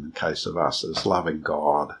Jesus, in the case of us, as loving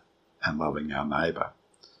God and loving our neighbour.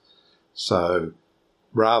 So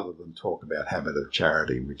rather than talk about habit of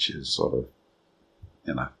charity, which is sort of,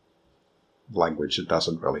 language that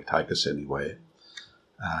doesn't really take us anywhere,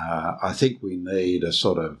 I think we need a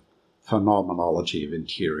sort of phenomenology of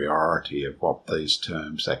interiority of what these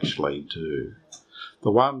terms actually do.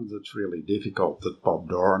 The one that's really difficult that Bob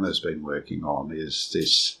Doran has been working on is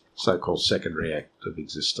this so-called secondary act of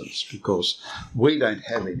existence, because we don't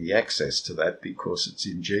have any access to that because it's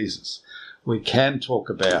in Jesus. We can talk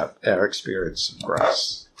about our experience of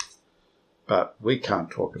grace, but we can't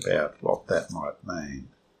talk about what that might mean.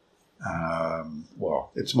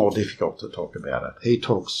 It's more difficult to talk about it.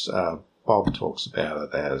 Bob talks about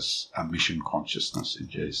it as a mission consciousness in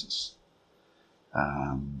Jesus.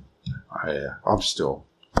 I'm still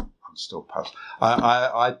puzzled.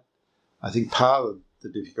 I think part of the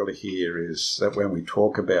difficulty here is that when we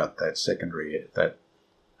talk about that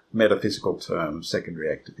metaphysical term,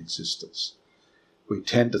 secondary act of existence, we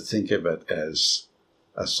tend to think of it as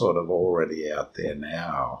a sort of already out there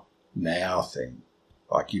now thing,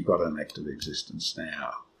 like you've got an act of existence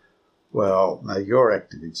now. Well, no, your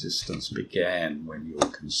act of existence began when you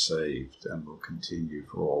were conceived and will continue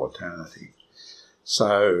for all eternity.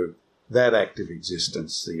 So that act of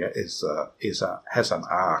existence has an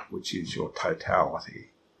arc, which is your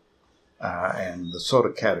totality. And the sort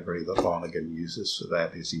of category that Lonergan uses for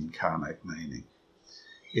that is incarnate meaning.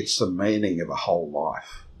 It's the meaning of a whole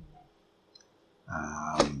life.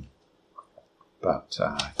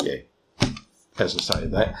 As I say,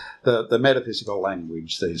 that the metaphysical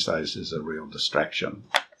language these days is a real distraction,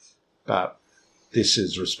 but this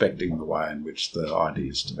is respecting the way in which the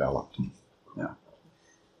ideas developed. Yeah.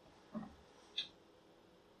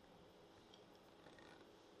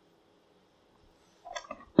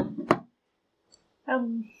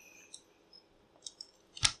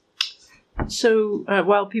 So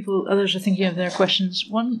while others are thinking of their questions,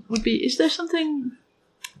 one would be: is there something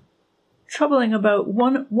troubling about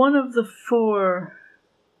one of the four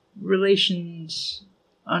relations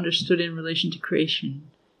understood in relation to creation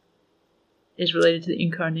is related to the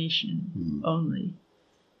incarnation only?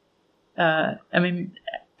 And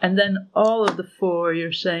then all of the four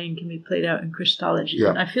you're saying can be played out in Christology. Yeah.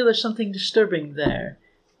 And I feel there's something disturbing there.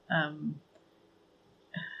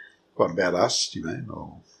 What about us, do you mean?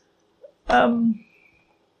 Or?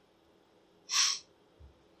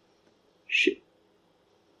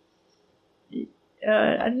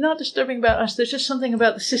 Not disturbing about us. There's just something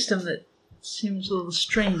about the system that seems a little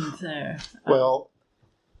strained there. Well,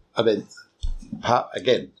 I mean,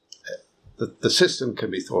 again, the system can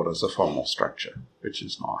be thought as a formal structure, which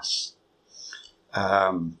is nice.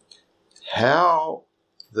 How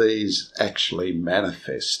these actually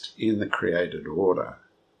manifest in the created order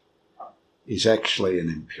is actually an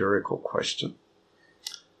empirical question.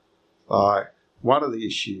 One of the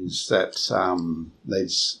issues that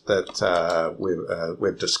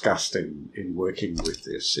we've discussed in working with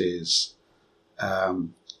this is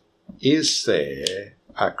there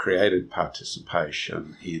a created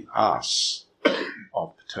participation in us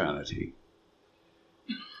of paternity,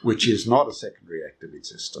 which is not a secondary act of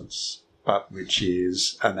existence, but which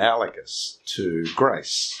is analogous to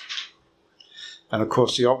grace? And of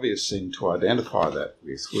course, the obvious thing to identify that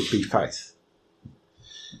with would be faith.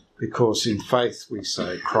 Because in faith we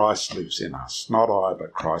say Christ lives in us. Not I,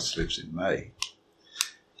 but Christ lives in me.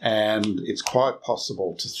 And it's quite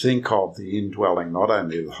possible to think of the indwelling not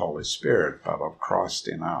only of the Holy Spirit, but of Christ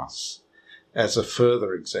in us as a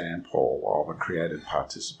further example of a created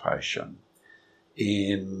participation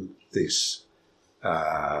in this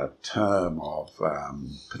term of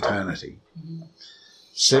paternity. Mm-hmm.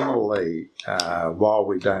 Similarly, while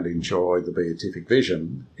we don't enjoy the beatific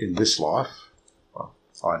vision in this life, well,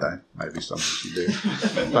 I don't, maybe some of you do,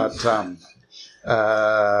 but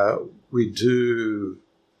we do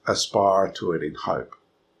aspire to it in hope.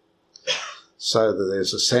 So that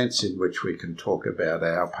there's a sense in which we can talk about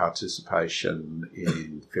our participation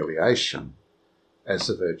in filiation as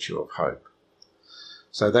the virtue of hope.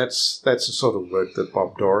 So that's the sort of work that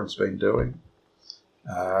Bob Doran's been doing,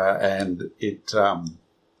 and it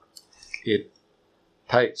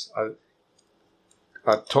takes.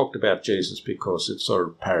 I talked about Jesus because it's sort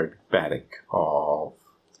of paradigmatic of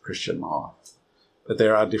Christian life, but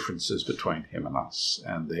there are differences between him and us,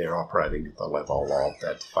 and they're operating at the level of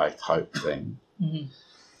that faith-hope thing. Mm-hmm.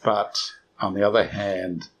 But on the other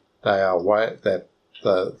hand, they are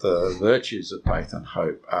the virtues of faith and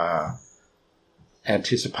hope are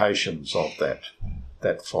anticipations of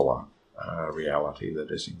that fuller reality that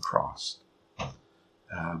is in Christ.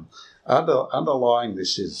 Underlying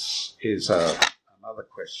this is another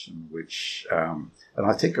question which, and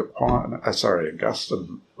I think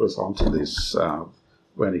Augustine was onto this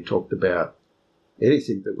when he talked about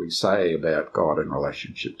anything that we say about God in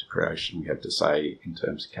relationship to creation, we have to say in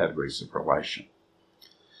terms of categories of relation.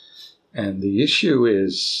 And the issue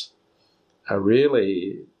is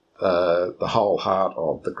really the whole heart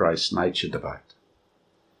of the grace-nature debate.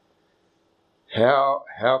 How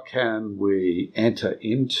can we enter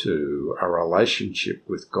into a relationship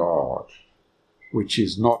with God which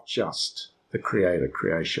is not just the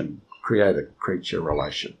creator-creature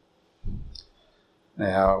relation?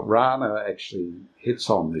 Now, Rana actually hits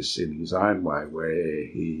on this in his own way, where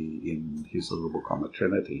he, in his little book on the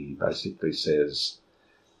Trinity, he basically says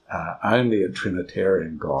only a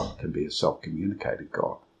Trinitarian God can be a self-communicated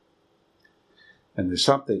God. And there's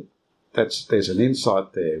an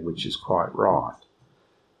insight there which is quite right,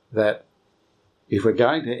 that if we're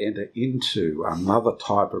going to enter into another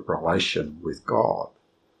type of relation with God,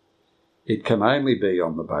 it can only be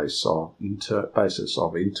on the basis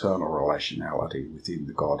of internal relationality within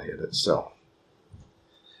the Godhead itself.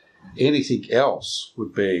 Anything else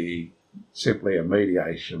would be simply a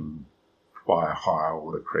mediation by a higher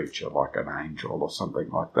order creature like an angel or something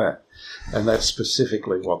like that. And that's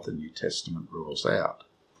specifically what the New Testament rules out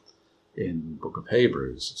in the book of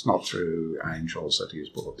Hebrews. It's not through angels that he has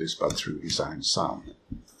brought this, but through his own Son.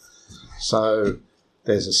 So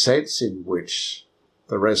there's a sense in which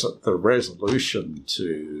the resolution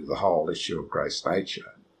to the whole issue of grace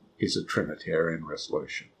nature is a Trinitarian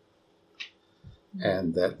resolution.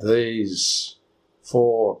 And that these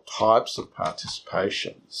four types of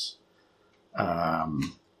participations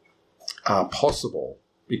are possible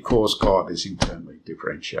because God is internally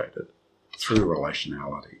differentiated through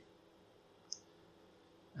relationality.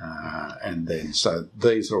 And then, so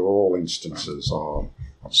these are all instances of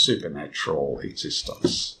supernatural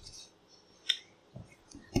existence.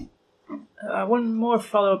 One more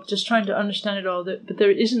follow-up, just trying to understand it all, but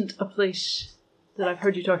there isn't a place that I've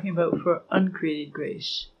heard you talking about for uncreated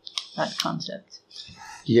grace, that concept.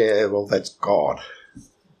 Yeah, well, that's God.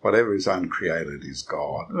 Whatever is uncreated is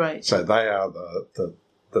God. Right. So they are the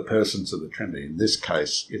persons of the Trinity. In this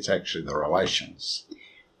case, it's actually the relations.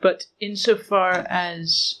 But insofar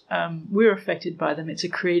as we're affected by them, it's a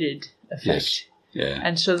created effect. Yes. Yeah.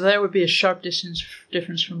 And so there would be a sharp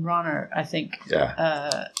difference from Rahner, I think.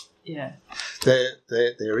 Yeah. Yeah.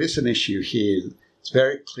 There is an issue here. It's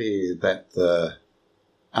very clear that the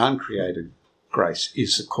uncreated grace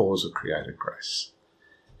is the cause of created grace.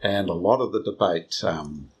 And a lot of the debate,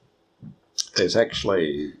 there's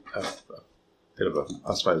actually a bit of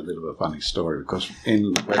a funny story, because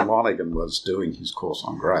when Lonergan was doing his course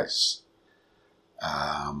on grace,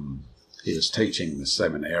 he was teaching the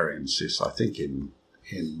seminarians this, I think, in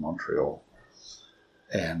Montreal.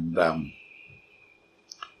 And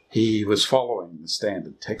he was following the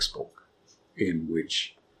standard textbook in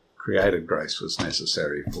which created grace was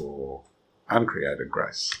necessary for uncreated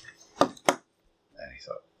grace. And he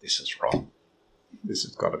thought, this is wrong. This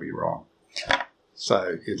has got to be wrong.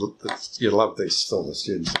 So you love these sort of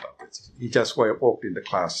students. He just walked into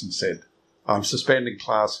class and said, I'm suspending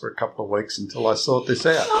class for a couple of weeks until I sort this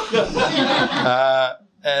out.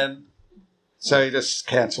 And so he just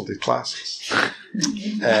cancelled his classes.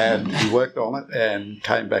 And he worked on it and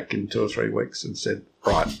came back in 2 or 3 weeks and said,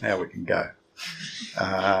 right, now we can go.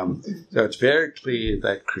 So it's very clear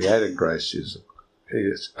that created grace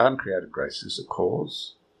uncreated grace is a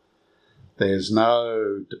cause. There's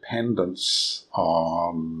no dependence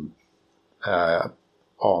on God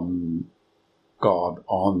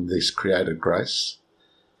on this created grace.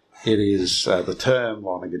 It is the term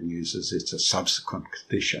Lonergan uses. It's a subsequent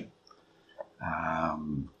condition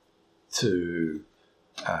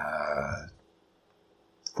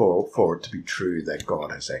for it to be true that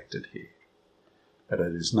God has acted here. But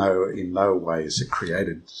it is in no way is it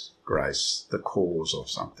created grace the cause of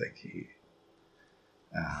something here.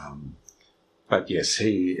 But yes,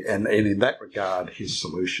 and in that regard, his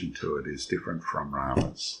solution to it is different from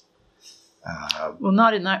Rahner's. Well,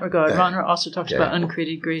 not in that regard. Yeah. Ronner also talks Yeah. about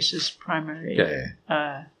uncreated grace as primary.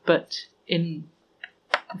 Yeah. But in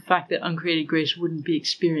the fact that uncreated grace wouldn't be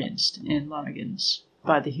experienced in Lonergan's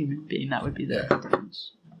by the human being, that would be the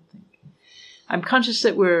difference, I think. I'm conscious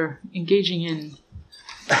that we're engaging in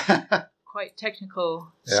quite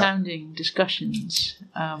technical sounding discussions,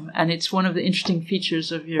 and it's one of the interesting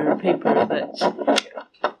features of your paper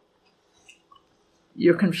that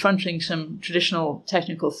you're confronting some traditional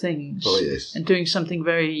technical things and doing something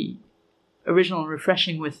very original and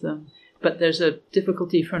refreshing with them, but there's a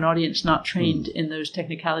difficulty for an audience not trained in those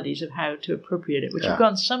technicalities of how to appropriate it, which you've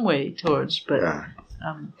gone some way towards, but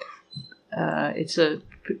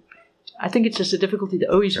I think it's just a difficulty that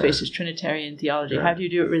always faces Trinitarian theology. How do you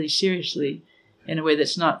do it really seriously in a way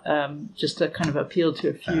that's not just a kind of appeal to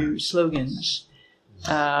a few slogans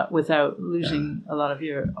without losing a lot of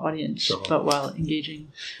your audience, but while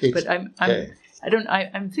engaging? But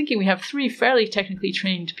I'm thinking we have three fairly technically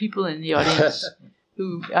trained people in the audience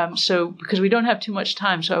who, so because we don't have too much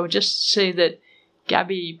time, so I would just say that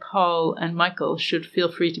Gabby, Paul, and Michael should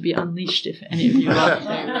feel free to be unleashed if any of you want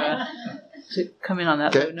to come in on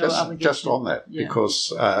that. No obligation. Just on that,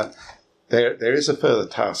 because there is a further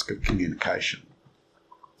task of communication,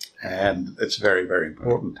 and it's a very, very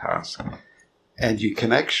important task. And you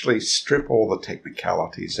can actually strip all the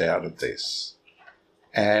technicalities out of this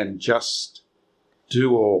and just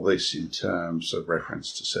do all this in terms of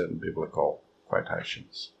reference to certain biblical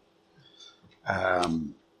quotations.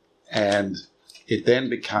 And it then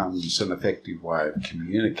becomes an effective way of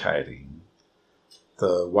communicating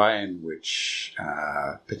the way in which,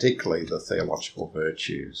 particularly the theological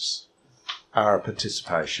virtues, are a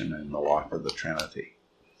participation in the life of the Trinity.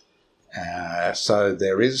 So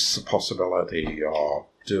there is the possibility of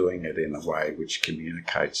doing it in a way which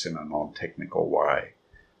communicates in a non-technical way.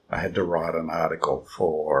 I had to write an article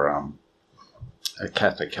for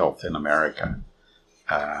Catholic Health in America.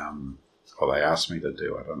 Well, they asked me to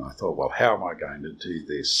do it, and I thought, well, how am I going to do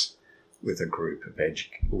this with a group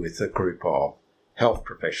of health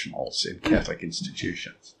professionals in Catholic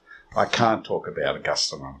institutions? I can't talk about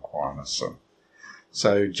Augustine and Aquinas, and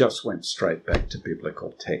so just went straight back to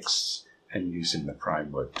biblical texts and using the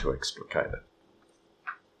framework to explicate it.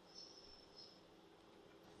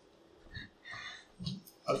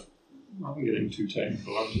 Rather than getting too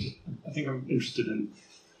technical, I think I'm interested in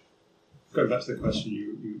going back to the question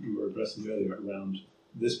you were addressing earlier around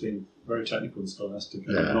this being very technical and scholastic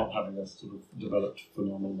and not having a sort of developed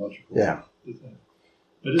phenomenological. Yeah.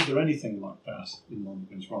 But is there anything like that in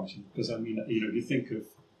Lonergan's writing? Because I mean, you think of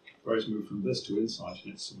where it's moved from this to insight,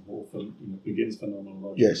 and it's sort of all begins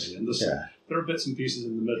phenomenologically, and there are bits and pieces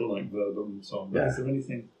in the middle like verbum and so on. But is there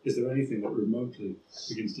anything that remotely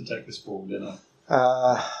begins to take this forward in a?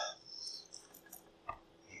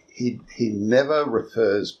 He never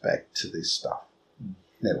refers back to this stuff,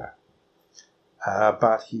 never.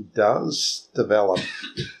 But he does develop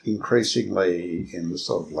increasingly in the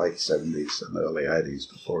sort of late 70s and early 80s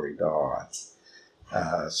before he died.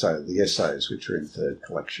 So the essays, which are in third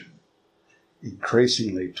collection,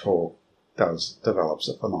 increasingly develops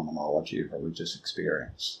a phenomenology of religious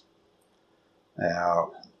experience.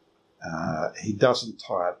 Now, he doesn't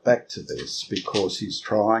tie it back to this because he's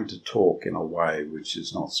trying to talk in a way which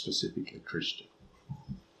is not specifically Christian.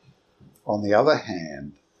 On the other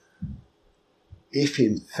hand, if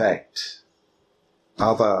in fact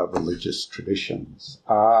other religious traditions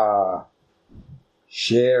are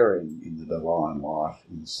sharing in the divine life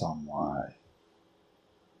in some way,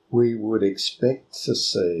 we would expect to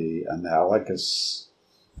see analogous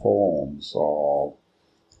forms of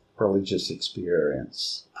religious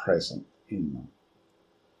experience present in them.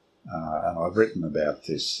 And I've written about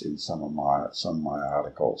this in some of my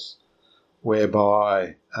articles,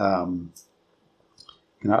 whereby are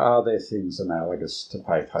there things analogous to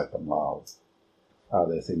faith, hope and love? Are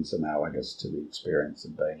there things analogous to the experience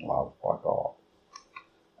of being loved by God?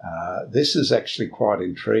 This is actually quite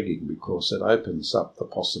intriguing because it opens up the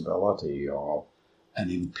possibility of an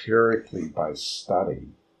empirically based study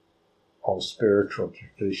of spiritual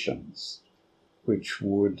traditions which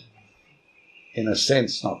would, in a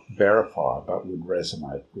sense, not verify but would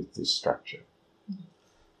resonate with this structure.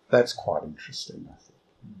 That's quite interesting, I think.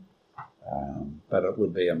 But it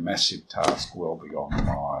would be a massive task well beyond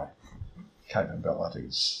my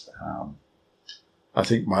capabilities. I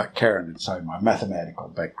think Karen would say my mathematical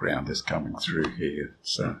background is coming through here.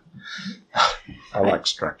 So I like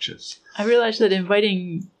structures. I realised that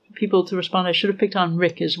inviting people to respond, I should have picked on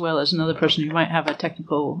Rick as well as another person who might have a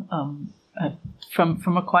technical,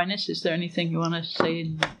 from Aquinas. Is there anything you want to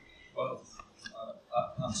say? Well,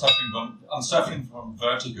 I'm suffering from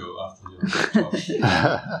vertigo after your talk.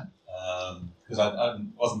 Because I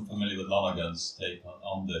wasn't familiar with Lonergan's take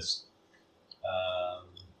on this.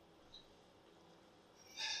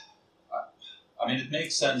 I mean, it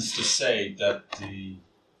makes sense to say that the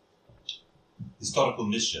historical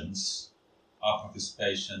missions are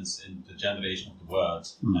participations in the generation of the Word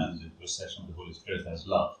and the procession of the Holy Spirit as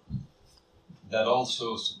love. That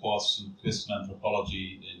also supports some Christian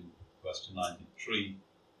anthropology in question 93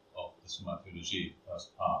 of the Summa Theologiae,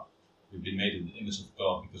 first part. We've been made in the image of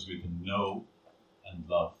God because we can know and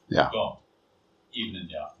love God, even in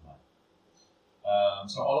the afterlife.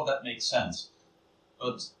 So all of that makes sense.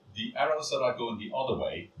 But the arrows that are going the other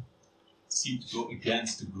way seem to go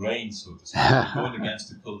against the grain, so to speak, going against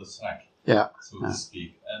the cul-de-sac, so to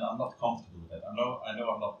speak. And I'm not comfortable with that. I know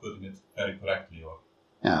I'm not putting it very correctly, or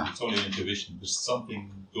it's only an intuition. There's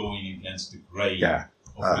something going against the grain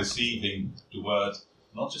of receiving the word,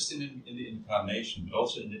 not just in the incarnation, but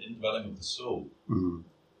also in the indwelling of the soul,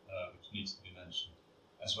 which needs to be mentioned,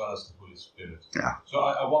 as well as the Holy Spirit. So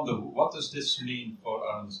I wonder, what does this mean for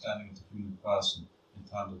our understanding of the human person in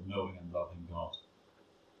terms of knowing and loving God?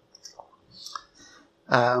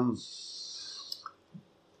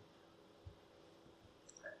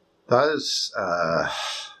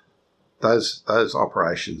 Those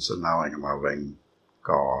operations of knowing and loving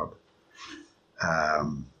God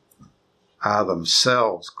are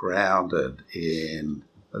themselves grounded in,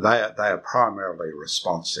 they are primarily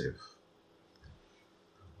responsive.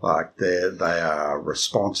 Like they are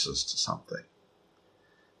responses to something.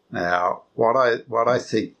 Now, what I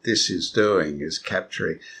think this is doing is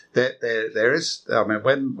capturing there is. I mean,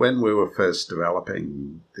 when we were first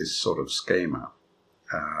developing this sort of schema,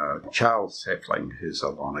 Charles Heffling, who's a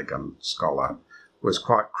Lonergan scholar, was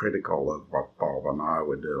quite critical of what Bob and I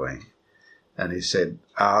were doing, and he said,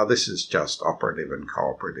 "This is just operative and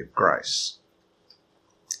cooperative grace."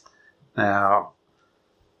 Now,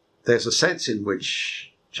 there's a sense in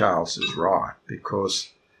which Charles is right, because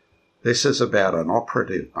this is about an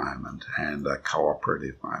operative moment and a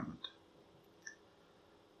cooperative moment.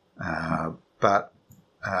 But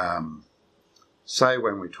say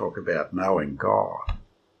when we talk about knowing God,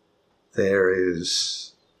 there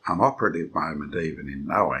is an operative moment even in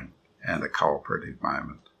knowing and a cooperative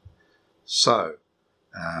moment. So,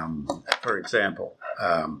 for example,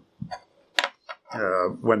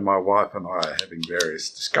 when my wife and I are having various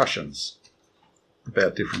discussions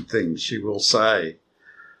about different things, she will say,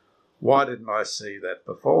 "Why didn't I see that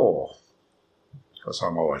before?" Because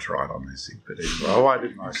I'm always right on this thing, but anyway, why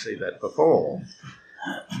didn't I see that before?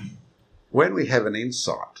 When we have an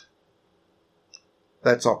insight,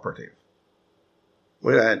 that's operative.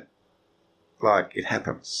 We don't, it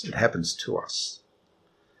happens. It happens to us.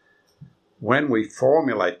 When we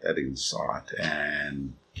formulate that insight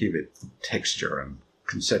and give it texture and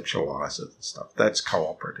conceptualize it and stuff, that's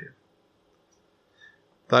cooperative.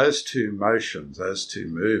 Those two motions, those two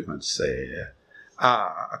movements there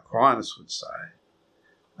are, Aquinas would say,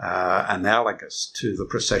 analogous to the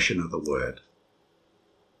procession of the Word.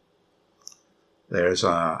 There's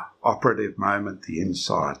an operative moment, the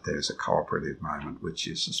insight. There's a cooperative moment, which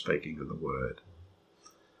is the speaking of the Word.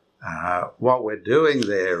 What we're doing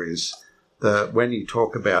there is when you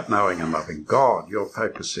talk about knowing and loving God, you're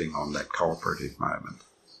focusing on that cooperative moment.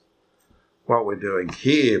 What we're doing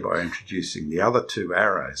here by introducing the other two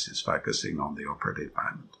arrows is focusing on the operative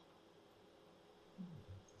moment.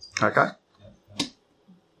 Okay?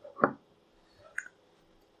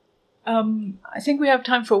 I think we have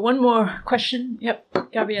time for one more question.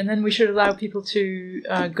 Yep, Gabby, and then we should allow people to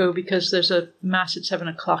go, because there's a mass at 7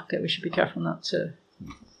 o'clock that we should be careful not to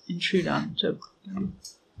intrude on. So, I'm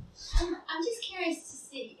just curious to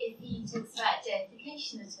see if he talks about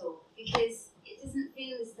deification at all, because it doesn't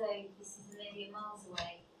feel as though this is a million miles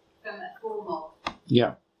away from a form of.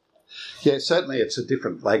 Yeah, certainly it's a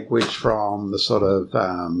different language from the sort of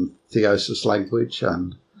theosis language,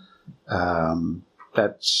 and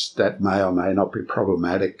that may or may not be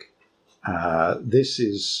problematic. This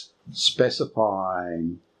is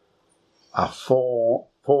specifying four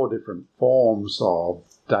different forms of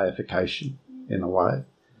deification in a way,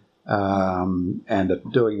 and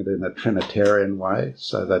doing it in a Trinitarian way,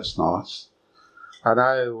 so that's nice. I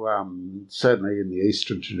know certainly in the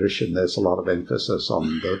Eastern tradition there's a lot of emphasis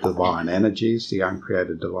on the divine energies, the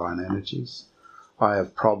uncreated divine energies. I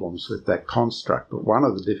have problems with that construct, but one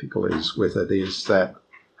of the difficulties with it is that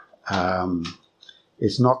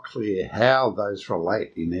it's not clear how those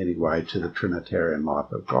relate in any way to the Trinitarian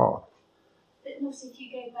life of God. But not if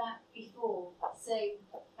you go back before, so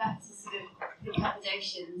back to sort of the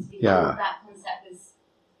Cappadocians, before that concept was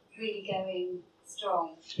really going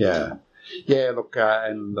strong. Yeah. Yeah, look,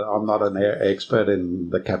 and I'm not an expert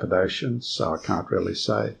in the Cappadocians, so I can't really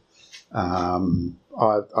say.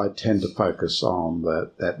 I tend to focus on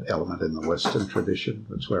that element in the Western tradition.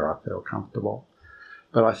 That's where I feel comfortable.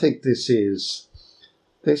 But I think this is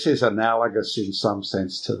analogous in some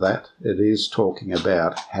sense to that. It is talking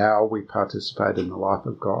about how we participate in the life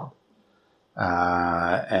of God.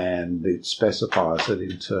 And it specifies it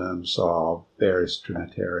in terms of various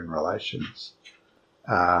Trinitarian relations.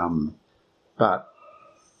 But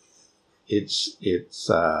it's just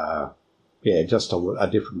a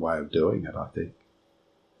different way of doing it, I think.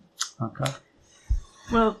 Okay.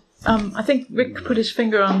 Well, I think Rick put his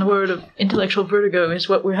finger on the word of intellectual vertigo is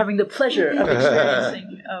what we're having the pleasure of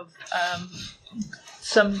experiencing of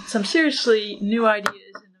some seriously new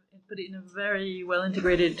ideas, but in a very well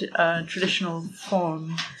integrated traditional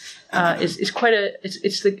form. Is quite a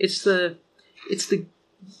it's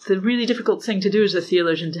the really difficult thing to do as a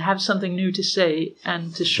theologian, to have something new to say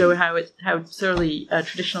and to show how thoroughly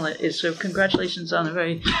traditional it is. So congratulations on a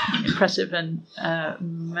very impressive and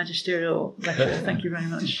magisterial lecture. Thank you very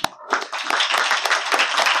much.